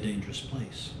 to me, a dangerous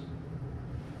place.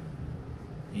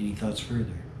 Any thoughts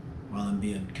further? While I'm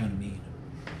being kind of mean.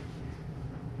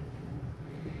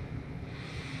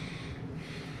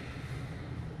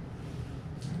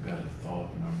 I've got a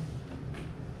thought and I'm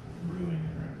brewing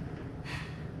it right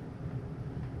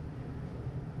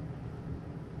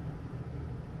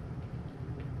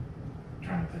now.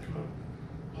 Trying to think of a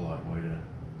polite way to.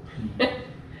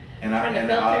 And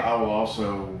I will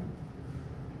also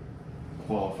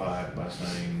qualify it by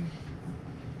saying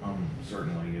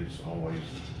certainly is always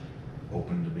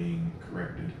open to being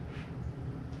corrected.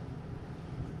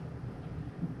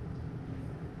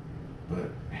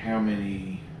 But how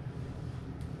many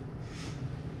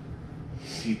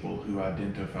people who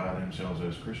identify themselves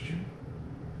as Christian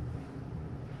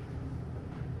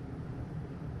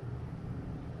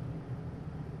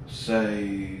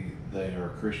say they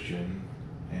are Christian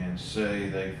and say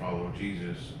they follow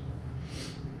Jesus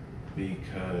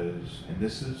because, and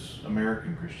this is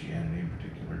American Christianity in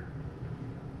particular,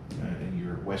 and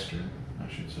you're Western, I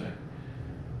should say,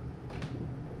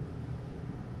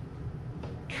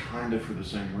 kind of for the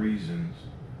same reasons,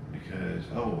 because,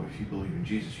 if you believe in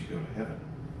Jesus, you go to heaven.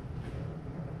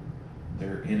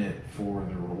 They're in it for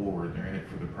the reward, they're in it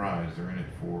for the prize, they're in it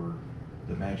for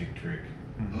the magic trick,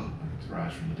 to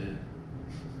rise from the dead.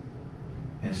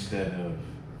 Instead of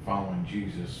following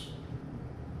Jesus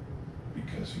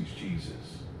because he's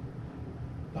Jesus.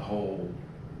 The whole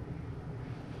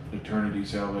eternity,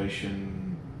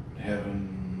 salvation,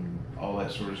 heaven, all that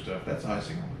sort of stuff, that's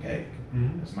icing on the cake.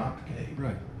 It's not the cake.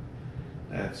 Right.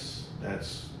 That's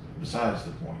besides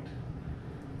the point.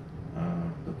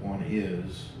 The point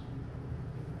is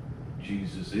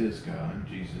Jesus is God,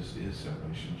 Jesus is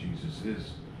salvation, Jesus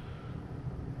is,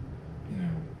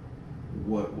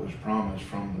 what was promised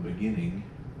from the beginning.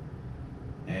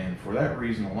 And for that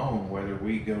reason alone, whether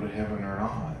we go to heaven or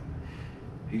not,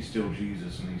 he's still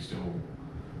Jesus, and he still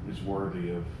is worthy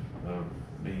of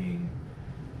being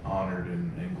honored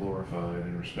and glorified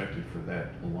and respected for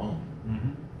that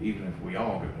alone. Even if we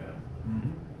all go to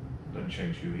heaven. Doesn't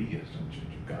change who he is, doesn't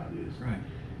change who God is. Right.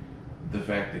 The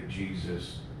fact that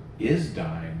Jesus is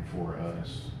dying for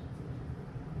us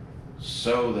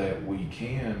so that we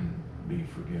can be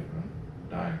forgiven,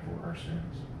 dying for our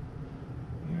sins,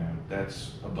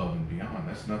 that's above and beyond.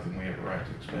 That's nothing we have a right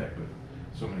to expect. But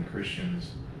so many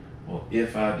Christians, well,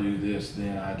 if I do this,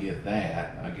 then I get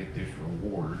that. I get this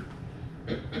reward.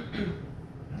 I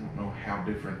don't know how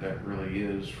different that really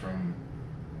is from,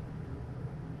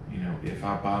 if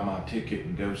I buy my ticket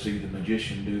and go see the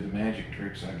magician do the magic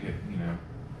tricks, I get,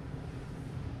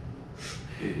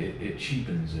 it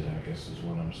cheapens it, I guess is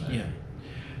what I'm saying. Yeah.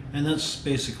 And that's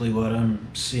basically what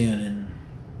I'm seeing in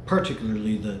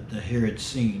particularly the Herod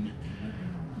scene.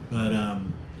 But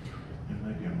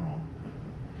maybe I'm wrong.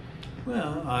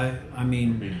 well, I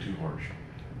mean, Being too harsh.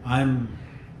 I'm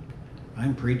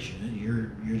preaching it.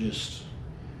 You're just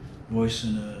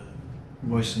voicing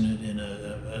it in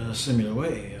a similar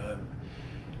way.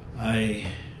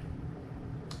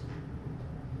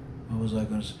 was I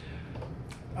going to say?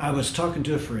 I was talking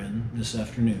to a friend this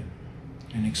afternoon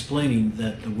and explaining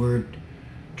that the word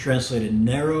translated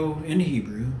narrow in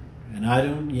Hebrew,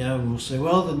 and we'll say,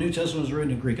 well, the New Testament was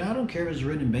written in Greek. I don't care if it's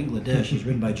written in Bangladesh. It's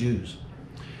written by Jews.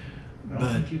 I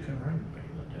don't think you can write in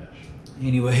Bangladesh.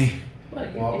 Anyway,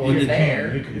 Well, you you're there.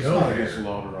 can. You can It's go not against the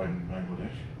there. law to write in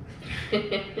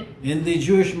Bangladesh. in the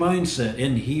Jewish mindset,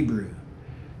 in Hebrew,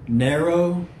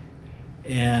 narrow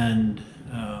and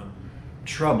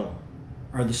trouble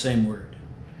are the same word.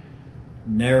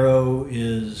 Narrow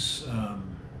is,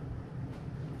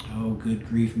 oh, good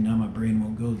grief, now my brain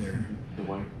won't go there. The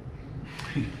way.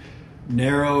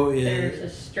 Narrow There's is, a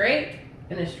straight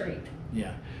and a straight.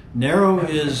 yeah. Narrow Have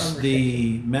a is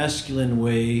the masculine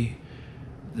way,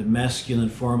 the masculine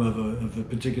form of a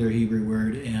particular Hebrew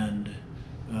word, and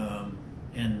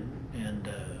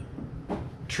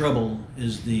trouble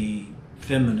is the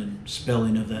feminine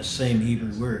spelling of that same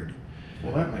Hebrew word.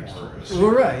 Well, that makes sense.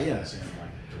 Well, right, yeah. As in,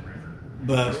 like, the river.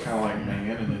 But It's kind of like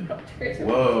man, and then There's a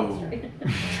Whoa. straight.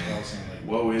 Also, like,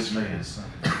 woe is man. so,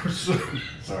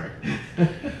 Sorry.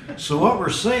 so what we're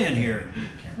saying here,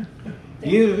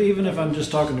 even if I'm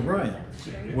just talking to Brian,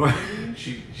 what,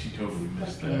 She totally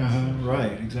missed that.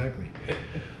 right, exactly.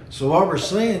 So what we're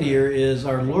saying here is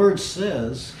our Lord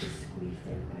says,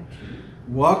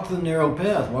 walk the narrow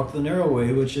path, walk the narrow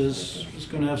way, which is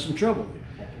going to have some trouble.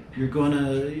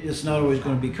 It's not always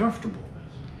going to be comfortable.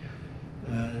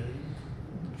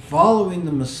 Following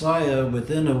the Messiah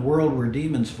within a world where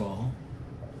demons fall,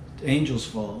 angels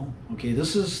fall. Okay,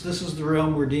 this is the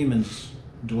realm where demons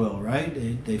dwell,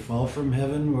 right? They fall from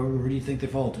heaven. Where do you think they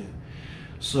fall to?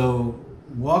 So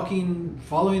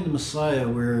following the Messiah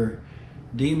where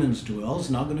demons dwell is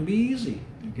not going to be easy.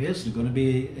 Okay, it's going to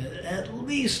be at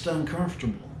least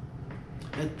uncomfortable,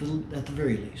 at the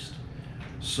very least.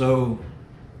 So,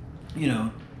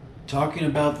 talking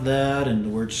about that and the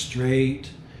word straight,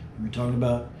 we're talking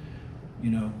about,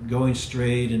 going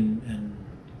straight and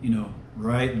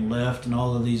right and left and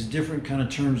all of these different kind of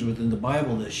terms within the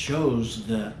Bible that shows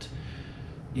that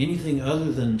anything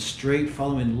other than straight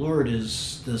following the Lord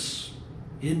is this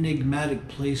enigmatic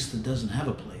place that doesn't have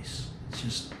a place. It's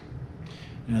just,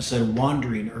 I said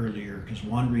wandering earlier because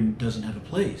wandering doesn't have a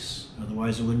place.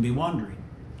 Otherwise it wouldn't be wandering.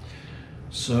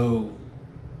 So,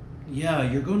 yeah,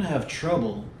 you're going to have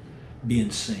trouble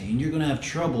being sane. You're going to have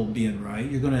trouble being right.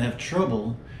 You're going to have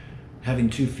trouble having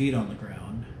 2 feet on the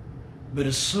ground. But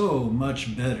it's so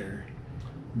much better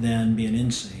than being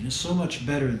insane. It's so much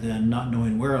better than not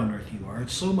knowing where on earth you are.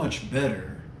 It's so much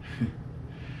better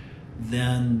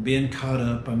than being caught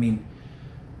up. I mean,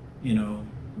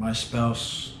 my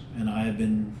spouse and I have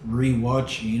been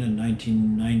re-watching in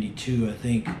 1992, I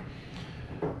think, a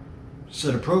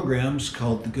set of programs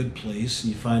called The Good Place,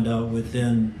 and you find out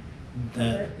within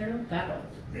that They're not that old.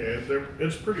 Yeah,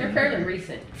 it's pretty. They're fairly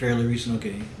recent. fairly recent,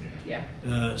 okay,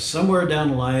 Yeah. somewhere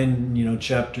down the line,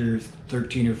 chapter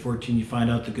 13 or 14, you find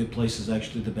out the good place is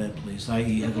actually the bad place,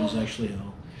 i.e. heaven is actually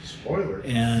hell. Spoiler.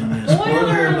 And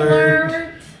spoiler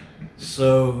alert.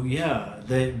 So yeah,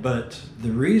 but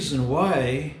the reason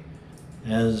why,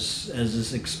 as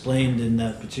is explained in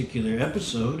that particular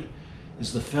episode,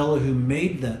 is the fellow who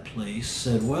made that place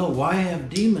said, well, why have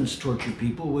demons torture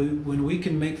people when we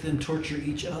can make them torture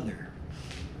each other?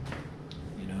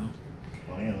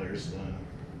 Well, there's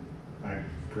I'm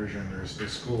presume there's the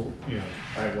school,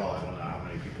 I don't know how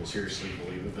many people seriously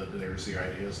believe it, but there's the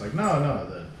idea, it's like, no,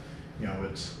 that,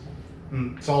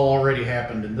 it's all already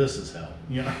happened and this is hell.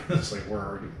 It's like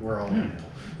we're all in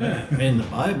hell. In the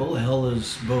Bible, hell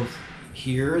is both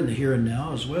here in the here and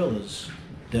now as well as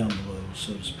down below,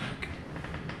 so to speak.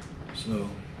 So,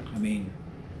 anyway,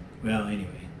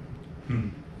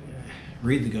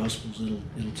 read the Gospels;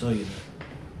 it'll tell you that.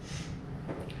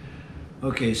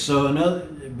 Okay, so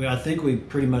I think we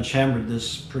pretty much hammered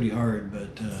this pretty hard,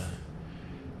 but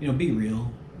be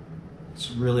real.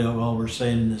 It's really all we're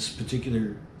saying in this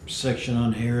particular section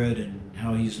on Herod and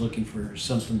how he's looking for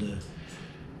something to,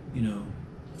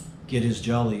 get his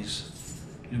jollies.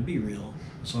 Be real.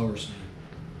 That's all we're saying.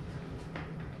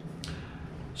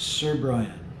 Sir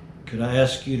Brian, could I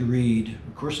ask you to read?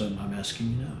 Of course, I'm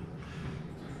asking you now.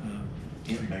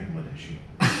 In Bangladeshi.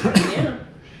 Yeah.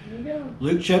 There you go.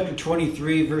 Luke chapter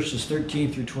 23, verses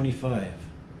 13 through 25.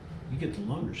 You get the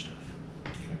longer stuff.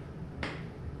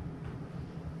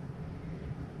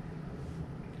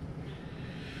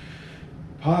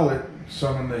 Pilate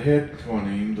summoned the head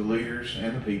Kohanim, the leaders,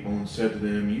 and the people, and said to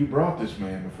them, "You brought this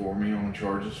man before me on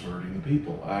charges of hurting the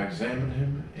people. I examined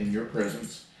him in your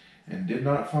presence, and did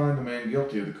not find the man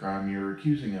guilty of the crime you are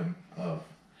accusing him of.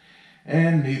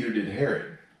 And neither did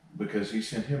Herod, because he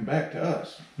sent him back to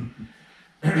us.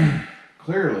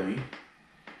 Clearly,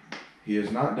 he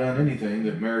has not done anything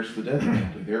that merits the death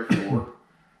penalty. Therefore,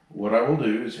 what I will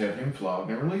do is have him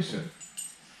flogged and release him.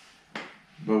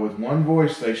 But with one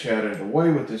voice they shouted,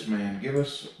 "Away with this man! Give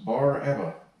us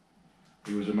Bar-Abba."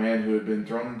 He was a man who had been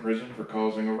thrown in prison for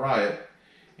causing a riot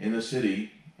in the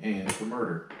city and for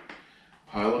murder.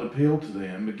 Pilate appealed to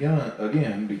them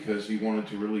again because he wanted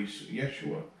to release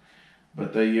Yeshua.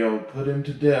 But they yelled, "Put him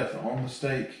to death on the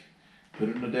stake. Put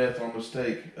him to death on the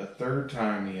stake." A third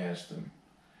time he asked them,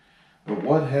 "But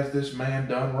what has this man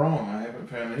done wrong? I haven't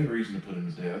found any reason to put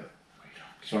him to death.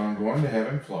 So I'm going to have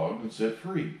him flogged and set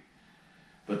free."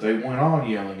 But they went on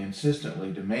yelling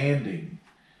insistently, demanding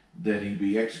that he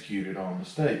be executed on the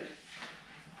stake.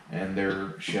 And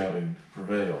their shouting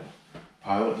prevailed.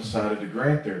 Pilate decided to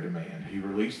grant their demand. He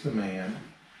released the man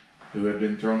who had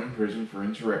been thrown in prison for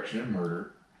insurrection and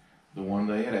murder, the one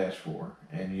they had asked for,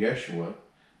 and Yeshua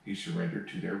he surrendered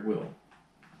to their will.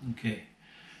 Okay.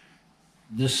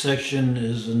 This section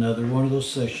is another one of those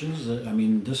sections that,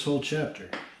 this whole chapter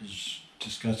has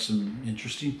just got some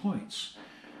interesting points.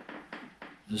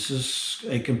 This is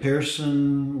a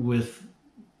comparison with,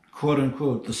 quote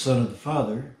unquote, the Son of the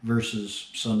Father versus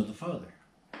Son of the Father.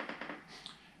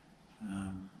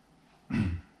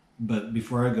 But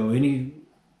before I go, any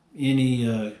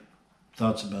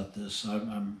thoughts about this?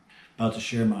 I'm about to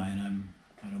share mine.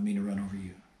 I don't mean to run over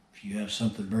you. If you have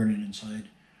something burning inside,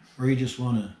 or you just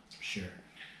want to share.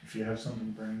 If you have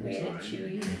something burning Yeah, inside,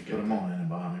 chewy. Put them on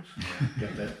antibiotics.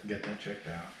 get that checked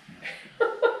out.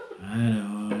 I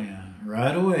know, yeah.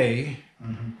 Right away.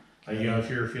 Mm-hmm. If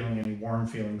you're feeling any warm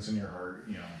feelings in your heart,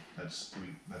 that's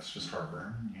just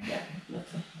heartburn. Yeah,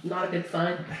 that's not a good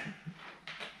sign.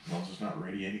 As long as it's not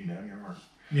radiating down your heart.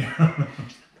 Yeah.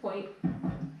 Point.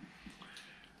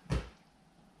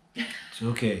 It's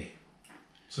okay.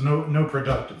 So no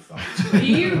productive thoughts. Do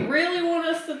you really want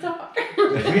us to talk?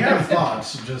 If we have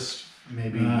thoughts, just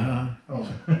maybe. Oh.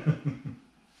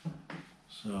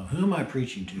 So, who am I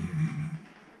preaching to here?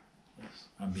 Yes,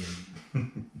 I'm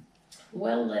being.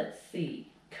 Well, let's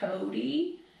see.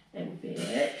 Cody and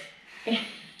Vic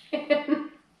and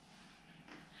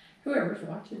whoever's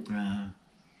watching.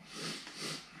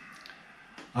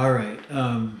 All right.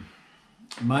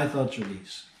 My thoughts are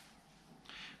these.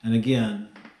 And again,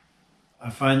 I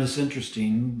find this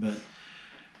interesting, but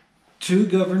two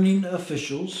governing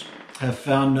officials have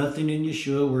found nothing in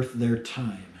Yeshua worth their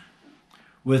time.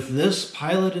 With this,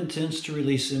 Pilate intends to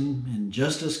release him, and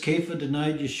just as Kepha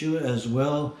denied Yeshua as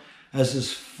well as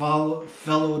his fellow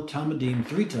Talmudim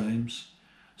 3 times,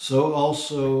 so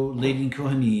also leading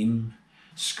Kohanim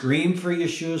screamed for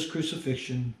Yeshua's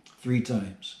crucifixion 3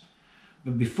 times.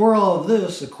 But before all of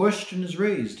this, a question is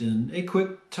raised, and a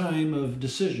quick time of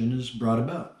decision is brought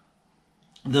about.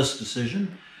 This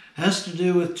decision has to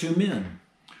do with 2 men,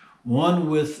 one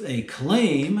with a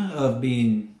claim of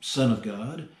being Son of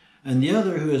God, and the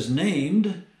other who is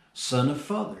named Son of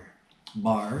Father.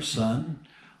 Bar, Son,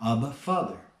 Abba,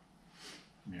 Father.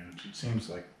 Yeah, it seems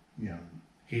like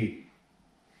his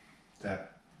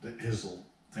little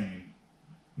thing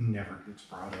never gets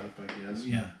brought up, I guess.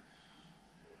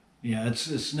 Yeah,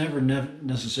 it's never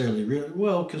necessarily real.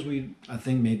 Well, because I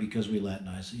think maybe because we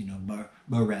Latinize it,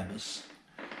 Barabbas.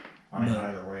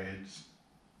 Either way,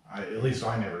 at least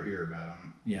I never hear about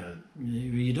him. Yeah,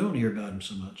 you don't hear about him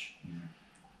so much. Yeah.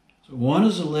 So one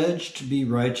is alleged to be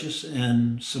righteous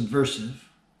and subversive.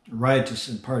 One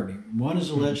is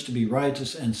alleged to be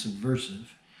riotous and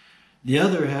subversive. The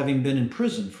other having been in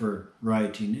prison for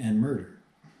rioting and murder.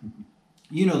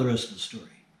 You know the rest of the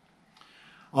story.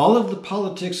 All of the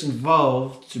politics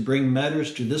involved to bring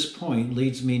matters to this point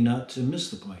leads me not to miss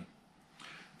the point.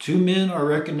 2 men are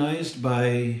recognized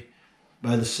by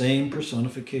the same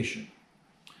personification.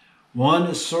 One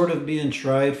is sort of being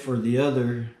tried for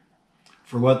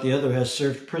what the other has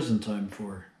served prison time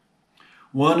for.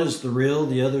 One is the real,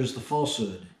 the other is the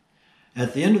falsehood.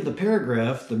 At the end of the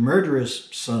paragraph, the murderous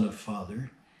Son of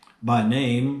Father, by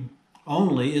name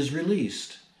only, is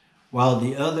released, while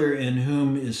the other, in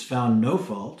whom is found no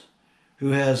fault,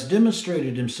 who has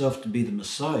demonstrated himself to be the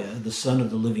Messiah, the Son of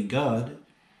the living God,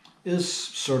 is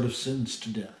sort of sentenced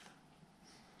to death.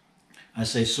 I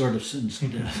say sort of sentenced to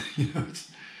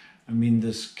death.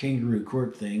 This kangaroo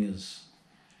court thing is...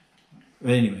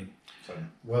 But anyway. So,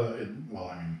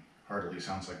 hardly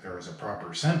sounds like there was a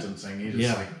proper sentencing. He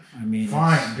just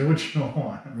fine, do what you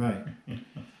want. Right.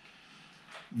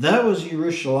 That was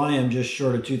Yerushalayim just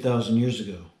short of 2,000 years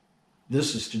ago.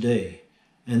 This is today.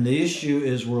 And the issue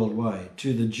is worldwide.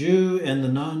 To the Jew and the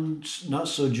not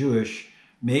so Jewish,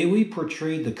 may we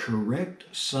portray the correct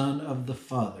Son of the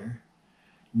Father,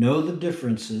 know the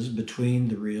differences between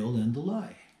the real and the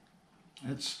lie.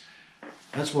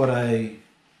 That's what I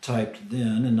typed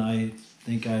then, and I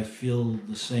think I feel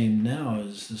the same now.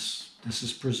 As this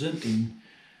is presenting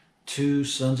two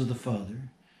sons of the Father,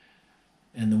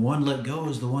 and the one let go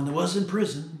is the one that was in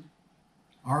prison,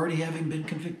 already having been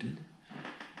convicted,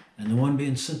 and the one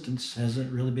being sentenced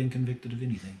hasn't really been convicted of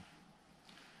anything.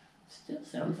 Still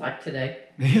sounds like today.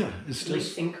 Yeah, it's still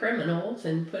Releasing criminals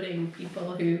and putting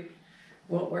people who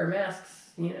won't wear masks,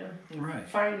 right.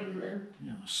 fining them,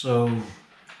 Yeah, so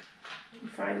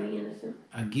fine the innocent.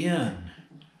 again,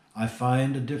 I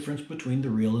find a difference between the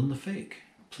real and the fake.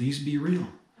 Please be real.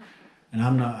 And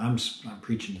I'm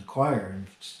preaching to the choir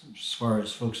as far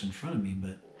as folks in front of me,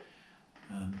 but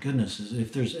goodness,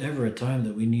 if there's ever a time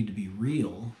that we need to be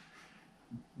real,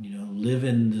 live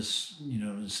in this,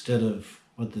 instead of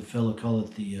what the fellow call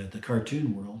it, the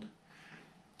cartoon world,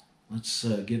 let's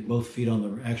get both feet on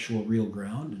the actual real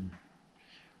ground and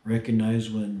recognize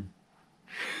when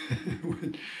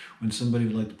when somebody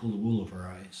would like to pull the wool over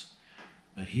our eyes.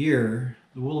 But here,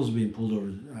 the wool is being pulled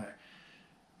over.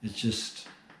 It's just,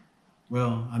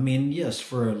 well, I mean, yes,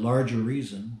 for a larger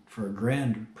reason, for a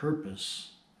grand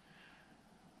purpose,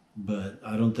 but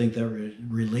I don't think that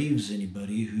relieves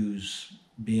anybody who's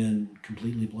being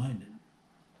completely blinded.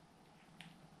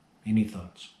 Any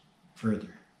thoughts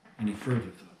further? Any further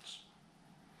thoughts?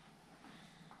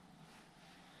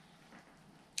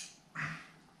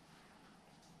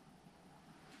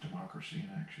 Democracy in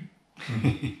action.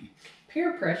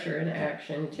 Peer pressure in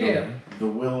action, too. The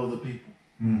will of the people.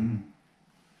 Mm-hmm.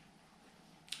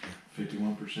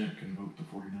 51% can vote to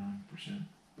 49%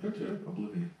 into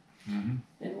oblivion. Mm-hmm.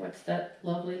 And what's that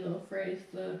lovely little phrase?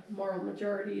 The moral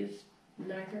majority is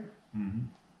neither.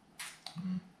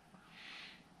 Mm-hmm.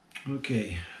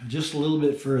 Okay, just a little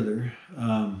bit further.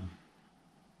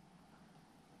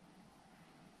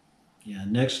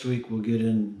 Next week we'll get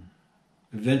in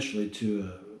eventually to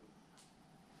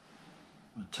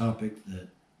a topic that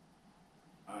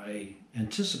I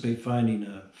anticipate finding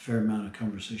a fair amount of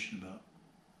conversation about.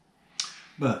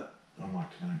 But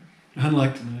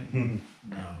Unlike tonight.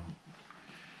 No.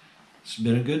 It's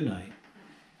been a good night.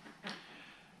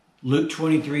 Luke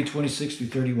 23, 26 through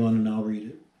 31, and I'll read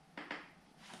it.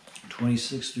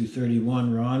 26 through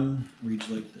 31, Ron reads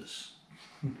like this.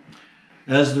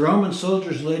 As the Roman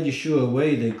soldiers led Yeshua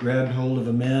away, they grabbed hold of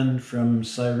a man from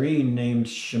Cyrene named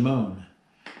Shimon,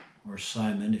 or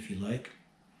Simon if you like,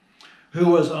 who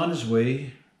was on his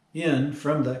way in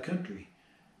from that country.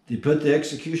 They put the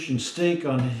execution stake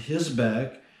on his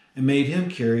back and made him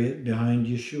carry it behind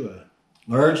Yeshua.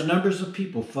 Large numbers of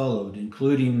people followed,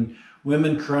 including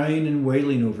women crying and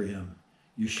wailing over him.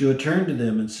 Yeshua turned to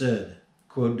them and said,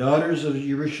 quote, "Daughters of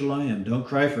Jerusalem, don't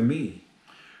cry for me.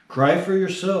 Cry for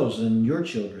yourselves and your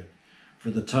children. For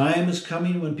the time is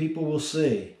coming when people will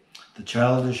say, the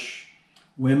childish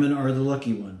women are the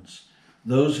lucky ones,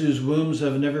 those whose wombs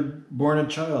have never borne a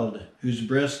child, whose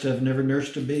breasts have never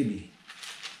nursed a baby.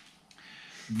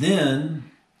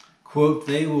 Then, quote,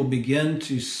 they will begin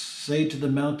to say to the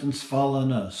mountains, fall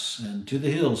on us, and to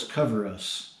the hills, cover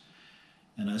us."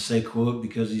 And I say quote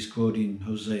because he's quoting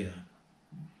Hosea.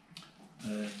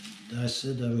 I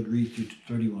said I would read through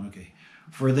 31. Okay.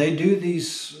 For if they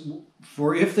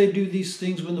do these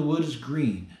things when the wood is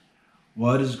green,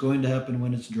 what is going to happen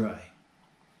when it's dry?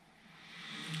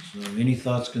 So, any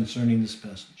thoughts concerning this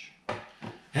passage?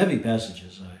 Heavy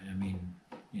passages. I mean,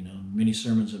 many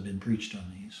sermons have been preached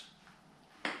on these.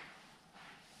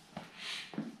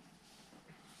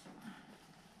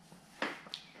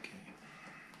 Okay.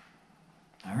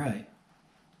 All right.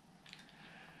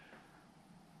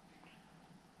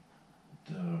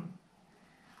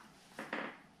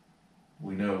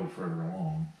 We know further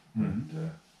along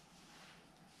that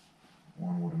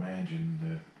one would imagine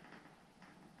that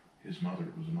his mother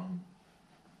was among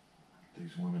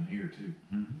these women here too.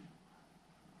 Mm-hmm.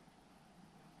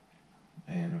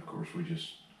 And of course we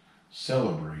just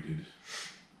celebrated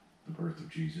the birth of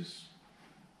Jesus,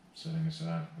 setting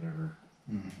aside whatever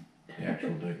the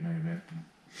actual date may have been.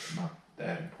 Not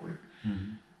that important.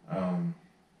 Mm-hmm.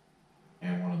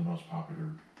 And one of the most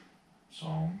popular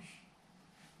songs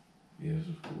is,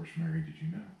 of course, Mary, Did You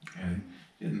Know? And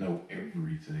didn't know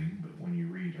everything, but when you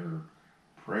read her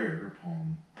prayer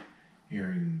upon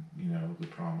hearing, the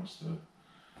promise,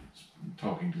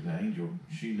 talking to the angel,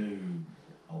 she knew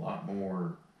a lot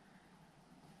more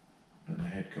than the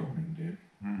head Kohen did.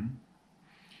 Mm-hmm.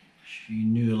 She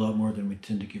knew a lot more than we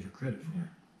tend to give her credit for. Yeah.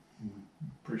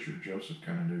 Pretty sure Joseph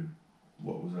kind of knew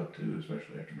what was up to,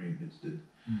 especially after being visited.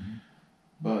 Mm-hmm.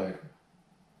 But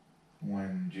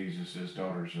when Jesus says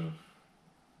daughters of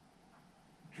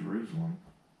Jerusalem,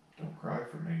 don't cry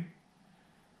for me,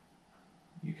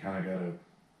 you kind of got to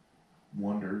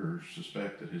wonder or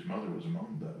suspect that his mother was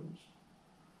among those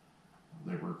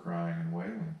that were crying and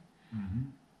wailing. Mm-hmm.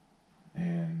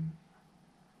 And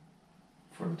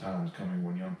for the time is coming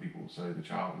when young people say the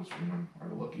childless women are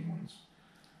the lucky ones.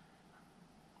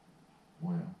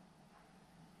 Well,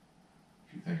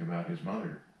 if you think about his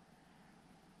mother,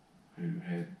 who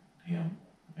had him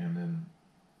and then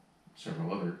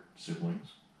several other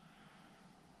siblings,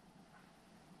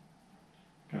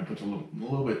 kind of puts a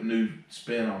little bit new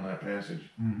spin on that passage.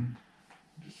 Mm-hmm.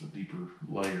 Just a deeper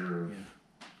layer of... Yeah.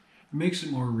 It makes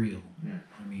it more real. Yeah.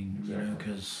 I mean, Exactly. you know,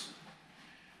 because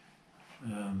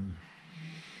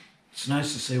it's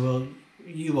nice to say, well,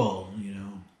 you all, you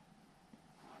know,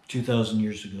 2,000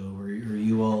 years ago, or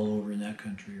you all over in that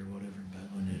country or whatever, but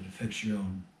when it affects your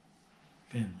own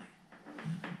family,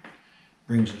 it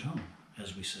brings it home,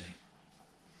 as we say.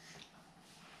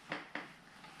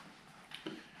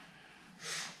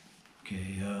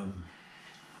 Okay,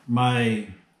 my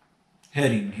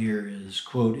heading here is,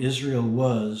 quote, Israel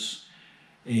was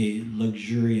a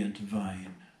luxuriant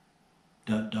vine, ...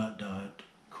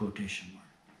 quotation mark.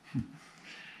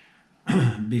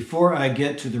 Before I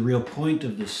get to the real point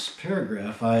of this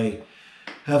paragraph, I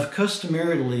have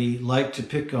customarily liked to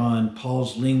pick on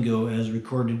Paul's lingo as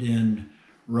recorded in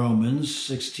Romans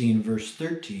 16 verse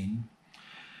 13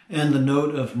 and the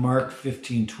note of Mark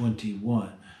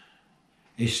 15:21.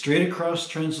 A straight across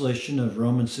translation of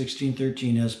Romans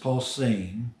 16:13 has Paul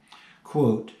saying,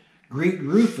 quote, Greet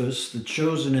Rufus, the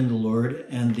chosen in the Lord,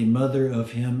 and the mother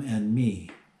of him and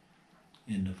me.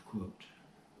 End of quote.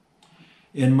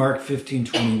 In Mark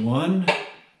 15:21,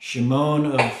 Shimon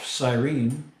of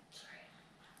Cyrene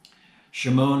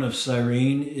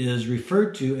is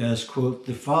referred to as, quote,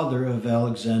 the father of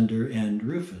Alexander and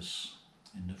Rufus.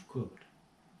 End of quote.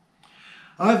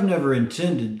 I've never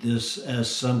intended this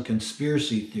as some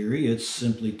conspiracy theory. It's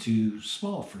simply too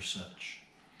small for such.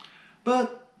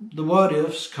 But the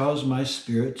what-ifs cause my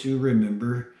spirit to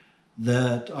remember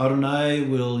that Adonai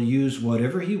will use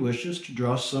whatever he wishes to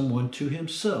draw someone to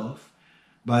himself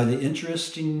by the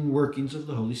interesting workings of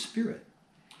the Holy Spirit.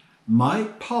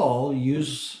 Might Paul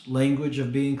use language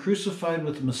of being crucified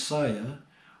with the Messiah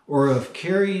or of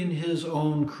carrying his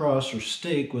own cross or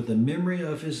stake with a memory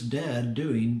of his dad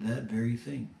doing that very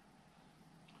thing?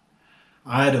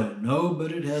 I don't know,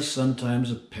 but it has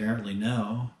sometimes, apparently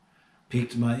now,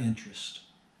 piqued my interest.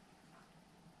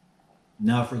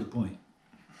 Now for the point.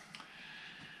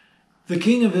 The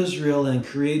King of Israel and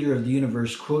Creator of the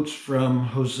universe quotes from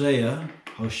Hosea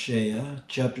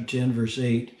chapter 10, verse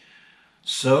 8.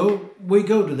 So we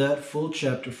go to that full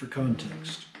chapter for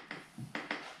context.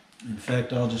 In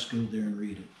fact, I'll just go there and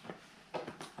read it.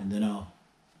 And then I'll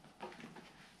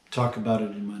talk about it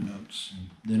in my notes.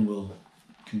 And then we'll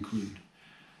conclude.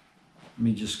 Let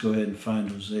me just go ahead and find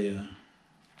Hosea.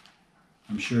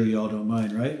 I'm sure y'all don't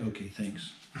mind, right? Okay,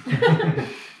 thanks.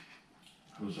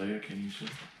 Hosea, can you see?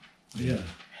 Yeah.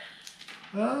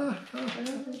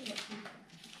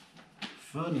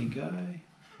 Funny guy.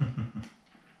 If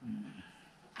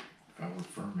I were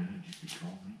fermented, you could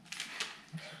call me.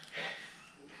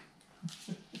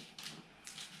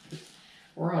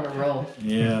 We're on a roll.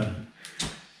 Yeah.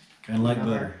 Kind of like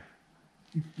butter.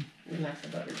 We like the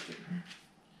butter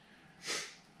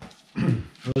too.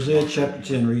 Hosea chapter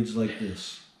 10 reads like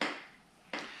this.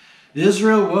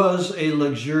 Israel was a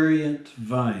luxuriant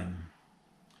vine,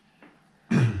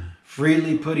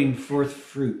 freely putting forth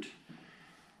fruit.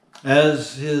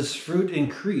 As his fruit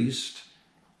increased,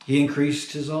 he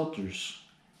increased his altars.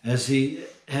 As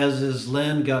his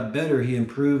land got better, he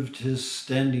improved his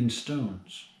standing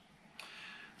stones.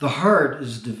 The heart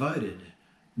is divided.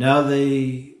 Now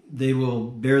they will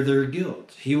bear their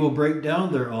guilt. He will break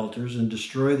down their altars and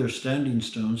destroy their standing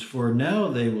stones, for now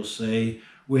they will say,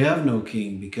 we have no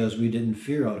king because we didn't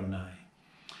fear Adonai.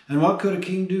 And what could a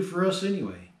king do for us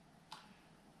anyway?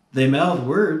 They mouth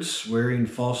words, swearing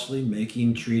falsely,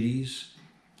 making treaties.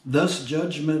 Thus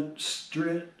judgment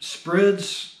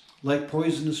spreads like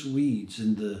poisonous weeds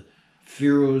in the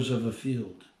furrows of a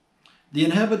field. The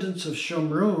inhabitants of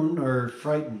Shomron are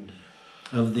frightened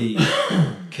of the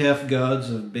calf gods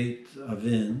of Beit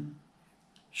Aven.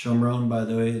 Shomron, by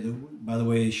the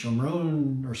way,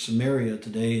 Shomron or Samaria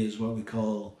today is what we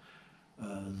call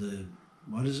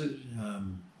what is it?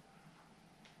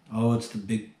 It's the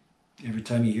big. Every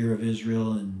time you hear of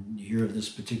Israel and you hear of this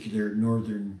particular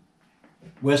northern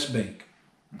West Bank,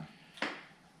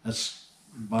 the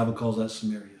Bible calls that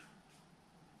Samaria.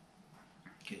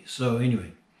 Okay, so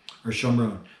anyway, or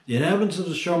Shomron. The inhabitants of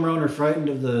the Shomron are frightened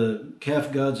of the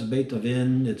calf gods of Beit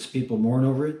Aven. Its people mourn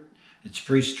over it. Its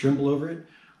priests tremble over it.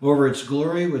 over its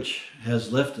glory which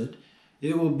has left it.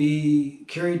 It will be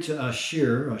carried to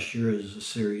Ashur, Ashur is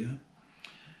Assyria,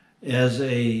 as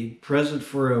a present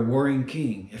for a warring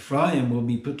king. Ephraim will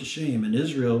be put to shame, and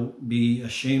Israel be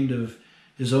ashamed of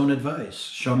his own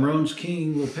advice. Shomron's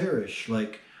king will perish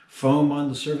like foam on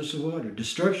the surface of water.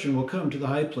 Destruction will come to the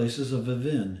high places of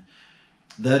Avin,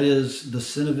 that is the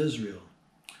sin of Israel.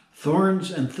 Thorns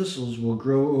and thistles will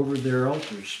grow over their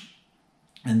altars,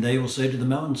 and they will say to the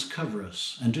mountains, cover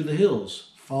us, and to the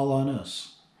hills, fall on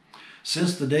us.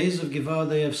 Since the days of Giv'ah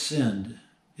they have sinned,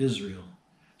 Israel.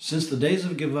 Since the days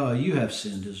of Giv'ah you have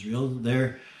sinned, Israel.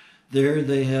 There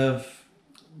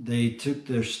they took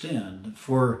their stand.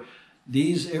 For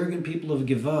these arrogant people of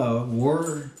Giv'ah,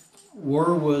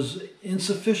 war was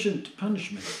insufficient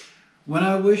punishment. When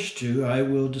I wish to, I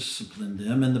will discipline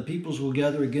them, and the peoples will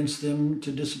gather against them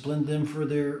to discipline them for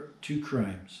their two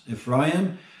crimes.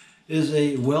 Ephraim is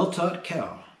a well-taught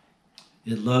cow.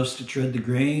 It loves to tread the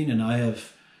grain, and I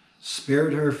have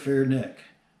spared her fair neck.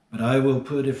 But I will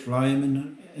put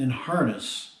Ephraim in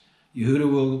harness. Yehuda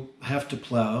will have to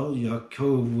plow.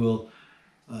 Yaakov will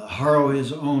harrow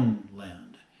his own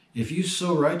land. If you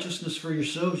sow righteousness for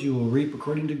yourselves, you will reap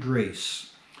according to grace.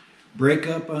 Break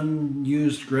up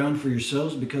unused ground for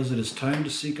yourselves, because it is time to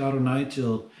seek Adonai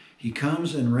till he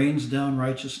comes and rains down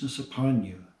righteousness upon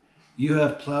you. You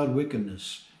have plowed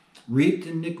wickedness, reaped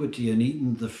iniquity, and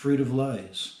eaten the fruit of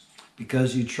lies.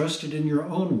 Because you trusted in your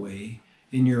own way,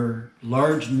 in your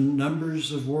large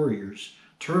numbers of warriors,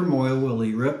 turmoil will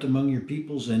erupt among your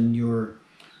peoples, and your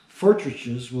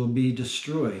fortresses will be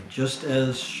destroyed, just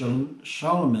as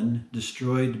Solomon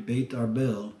destroyed Beit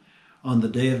Arbel on the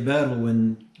day of battle,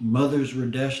 when mothers were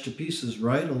dashed to pieces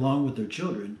right along with their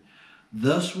children.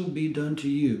 Thus will be done to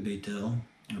you,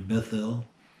 Bethel,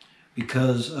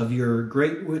 because of your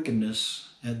great wickedness.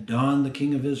 At dawn, the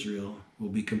king of Israel will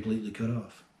be completely cut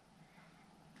off.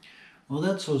 Well,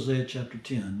 that's Hosea chapter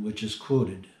 10, which is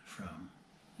quoted from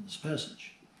in this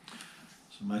passage.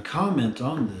 So my comment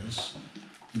on this: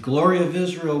 the glory of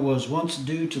Israel was once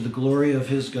due to the glory of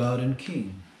his God and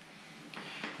King.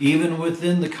 Even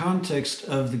within the context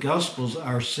of the Gospels,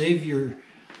 our Savior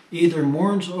either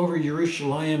mourns over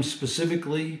Jerusalem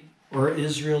specifically or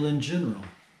Israel in general.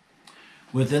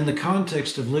 Within the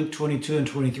context of Luke 22 and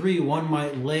 23, one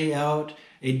might lay out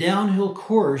a downhill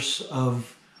course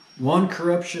of one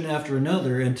corruption after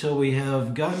another until we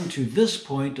have gotten to this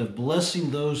point of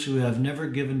blessing those who have never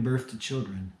given birth to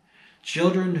children.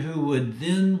 Children who would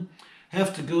then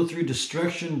have to go through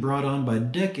destruction brought on by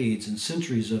decades and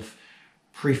centuries of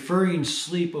preferring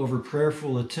sleep over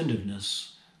prayerful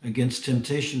attentiveness against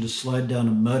temptation to slide down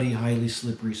a muddy, highly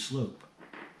slippery slope.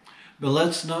 But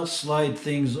let's not slide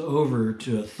things over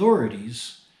to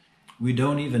authorities we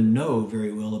don't even know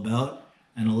very well about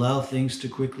and allow things to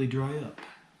quickly dry up.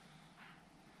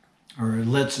 Or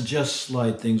let's just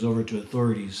slide things over to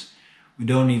authorities we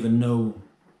don't even know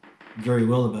very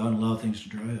well about and allow things to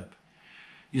dry up.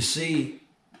 You see,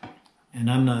 and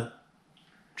I'm not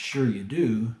sure you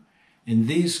do, in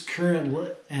these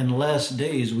current and last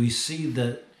days, we see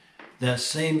that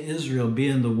same Israel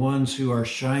being the ones who are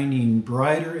shining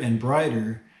brighter and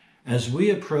brighter as we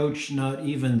approach not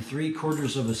even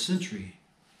 3/4 of a century.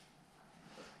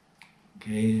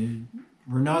 Okay,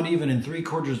 we're not even in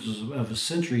 3/4 of a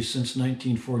century since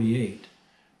 1948.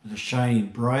 They're shining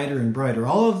brighter and brighter.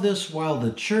 All of this while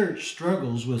the church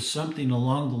struggles with something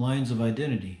along the lines of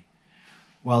identity,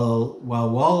 while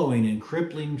wallowing in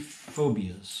crippling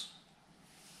phobias.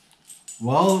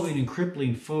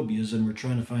 And we're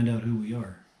trying to find out who we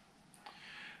are.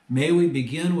 May we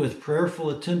begin with prayerful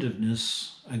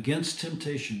attentiveness against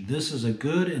temptation. This is a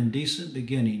good and decent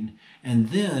beginning, and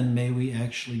then may we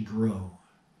actually grow.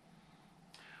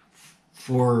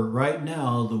 For right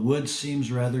now, the wood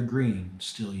seems rather green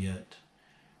still yet.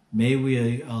 May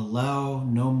we allow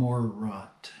no more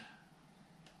rot.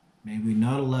 May we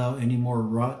not allow any more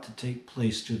rot to take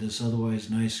place to this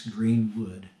otherwise nice green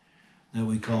wood that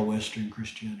we call Western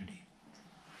Christianity.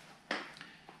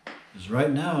 Because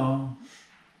right now,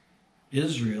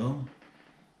 Israel,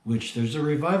 which there's a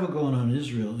revival going on in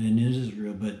Israel,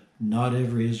 but not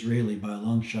every Israeli by a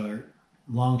long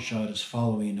shot is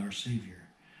following our Savior.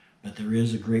 But there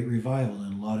is a great revival,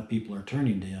 and a lot of people are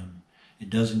turning to him. It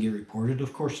doesn't get reported,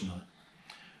 of course not,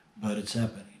 but it's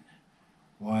happening.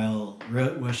 While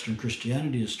Western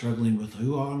Christianity is struggling with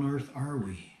who on earth are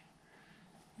we?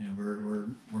 You know,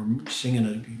 we're singing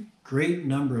a great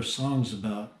number of songs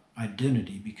about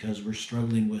identity because we're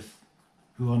struggling with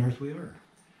who on earth we are.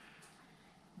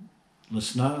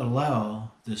 Let's not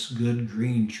allow this good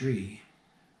green tree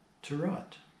to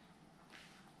rot.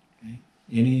 Okay?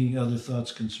 Any other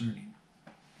thoughts concerning?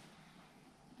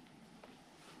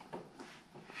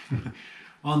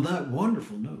 On that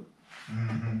wonderful note,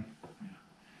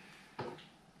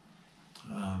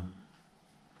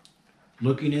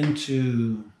 looking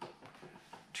into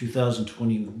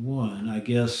 2021, I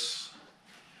guess,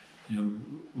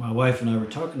 my wife and I were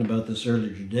talking about this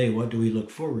earlier today. What do we look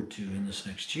forward to in this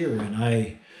next year? And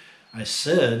I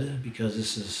said, because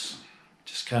this is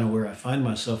just kind of where I find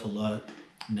myself a lot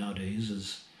nowadays,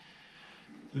 is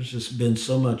there's just been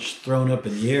so much thrown up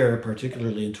in the air,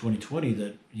 particularly in 2020,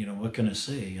 that, what can I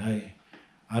say?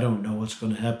 I don't know what's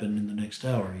going to happen in the next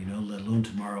hour, let alone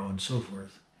tomorrow and so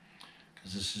forth,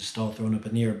 because it's just all thrown up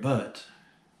in the air. But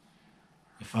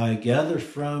if I gather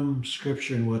from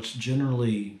Scripture and what's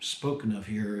generally spoken of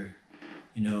here,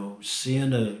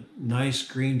 seeing a nice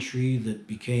green tree that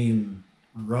became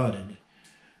rotted,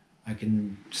 I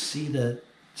can see that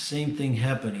same thing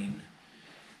happening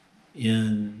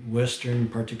in Western,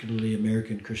 particularly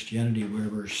American Christianity, where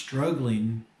we're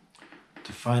struggling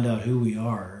to find out who we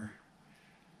are,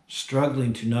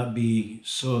 struggling to not be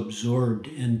so absorbed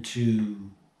into,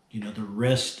 the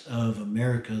rest of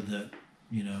America that,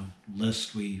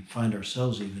 lest we find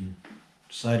ourselves even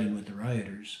siding with the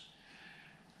rioters.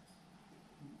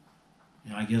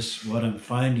 I guess what I'm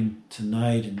finding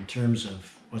tonight in terms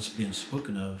of what's being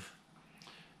spoken of,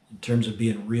 in terms of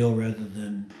being real rather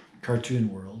than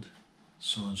cartoon world,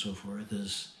 so on and so forth,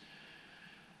 is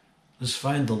let's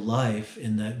find the life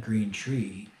in that green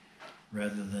tree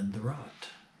rather than the rot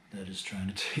that is trying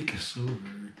to take us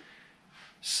over,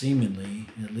 seemingly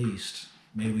at least.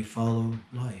 May we follow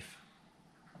life.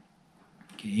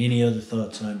 Okay, any other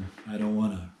thoughts? I don't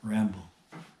want to ramble.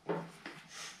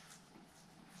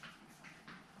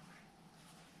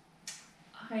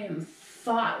 I am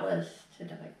thoughtless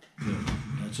tonight. Good.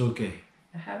 That's okay.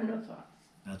 I have no thoughts.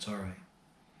 That's all right.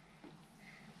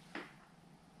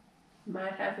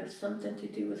 Might have something to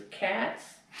do with cats,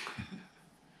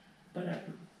 but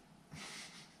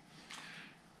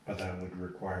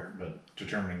But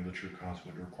determining the true cause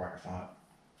would require thought.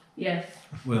 yes.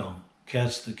 Well,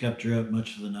 cats that kept her up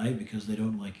much of the night because they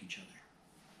don't like each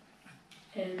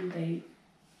other. And they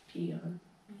pee on.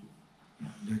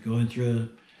 They're going through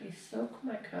They soak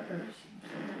my covers.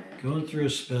 a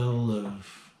spell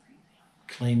of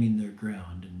claiming their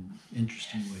ground in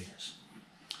interesting ways.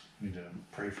 Need to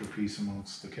pray for peace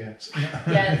amongst the cats.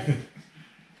 Yes.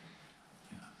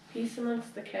 Peace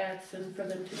amongst the cats, and for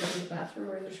them to go to the bathroom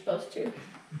where they're supposed to.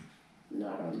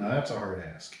 Not on. Now that's a hard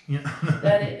ask.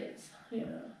 That is. Yeah,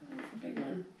 that's a big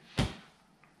one.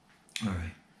 All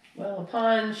right. Well,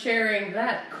 upon sharing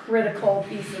that critical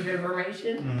piece of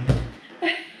information,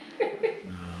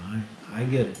 No, I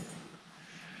get it.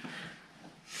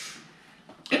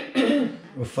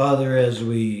 Well, Father, as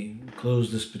we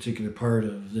close this particular part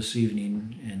of this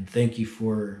evening, and thank you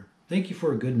for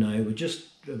a good night with just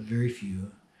a very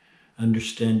few,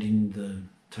 understanding the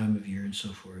time of year and so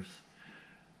forth.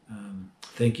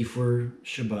 Thank you for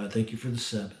Shabbat. Thank you for the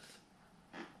Sabbath.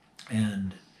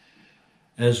 And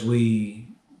as we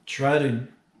try to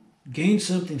gain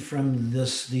something from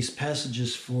these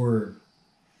passages for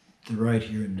the right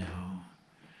here and now,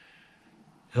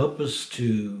 help us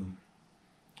to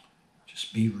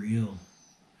just be real.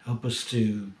 Help us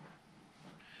to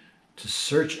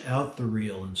search out the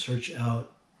real and search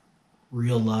out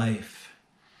real life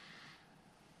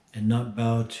and not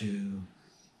bow to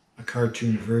a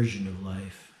cartoon version of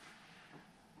life.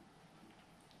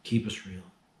 Keep us real.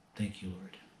 Thank you,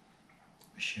 Lord.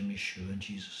 Hashem Yeshua, in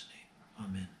Jesus' name.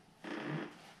 Amen.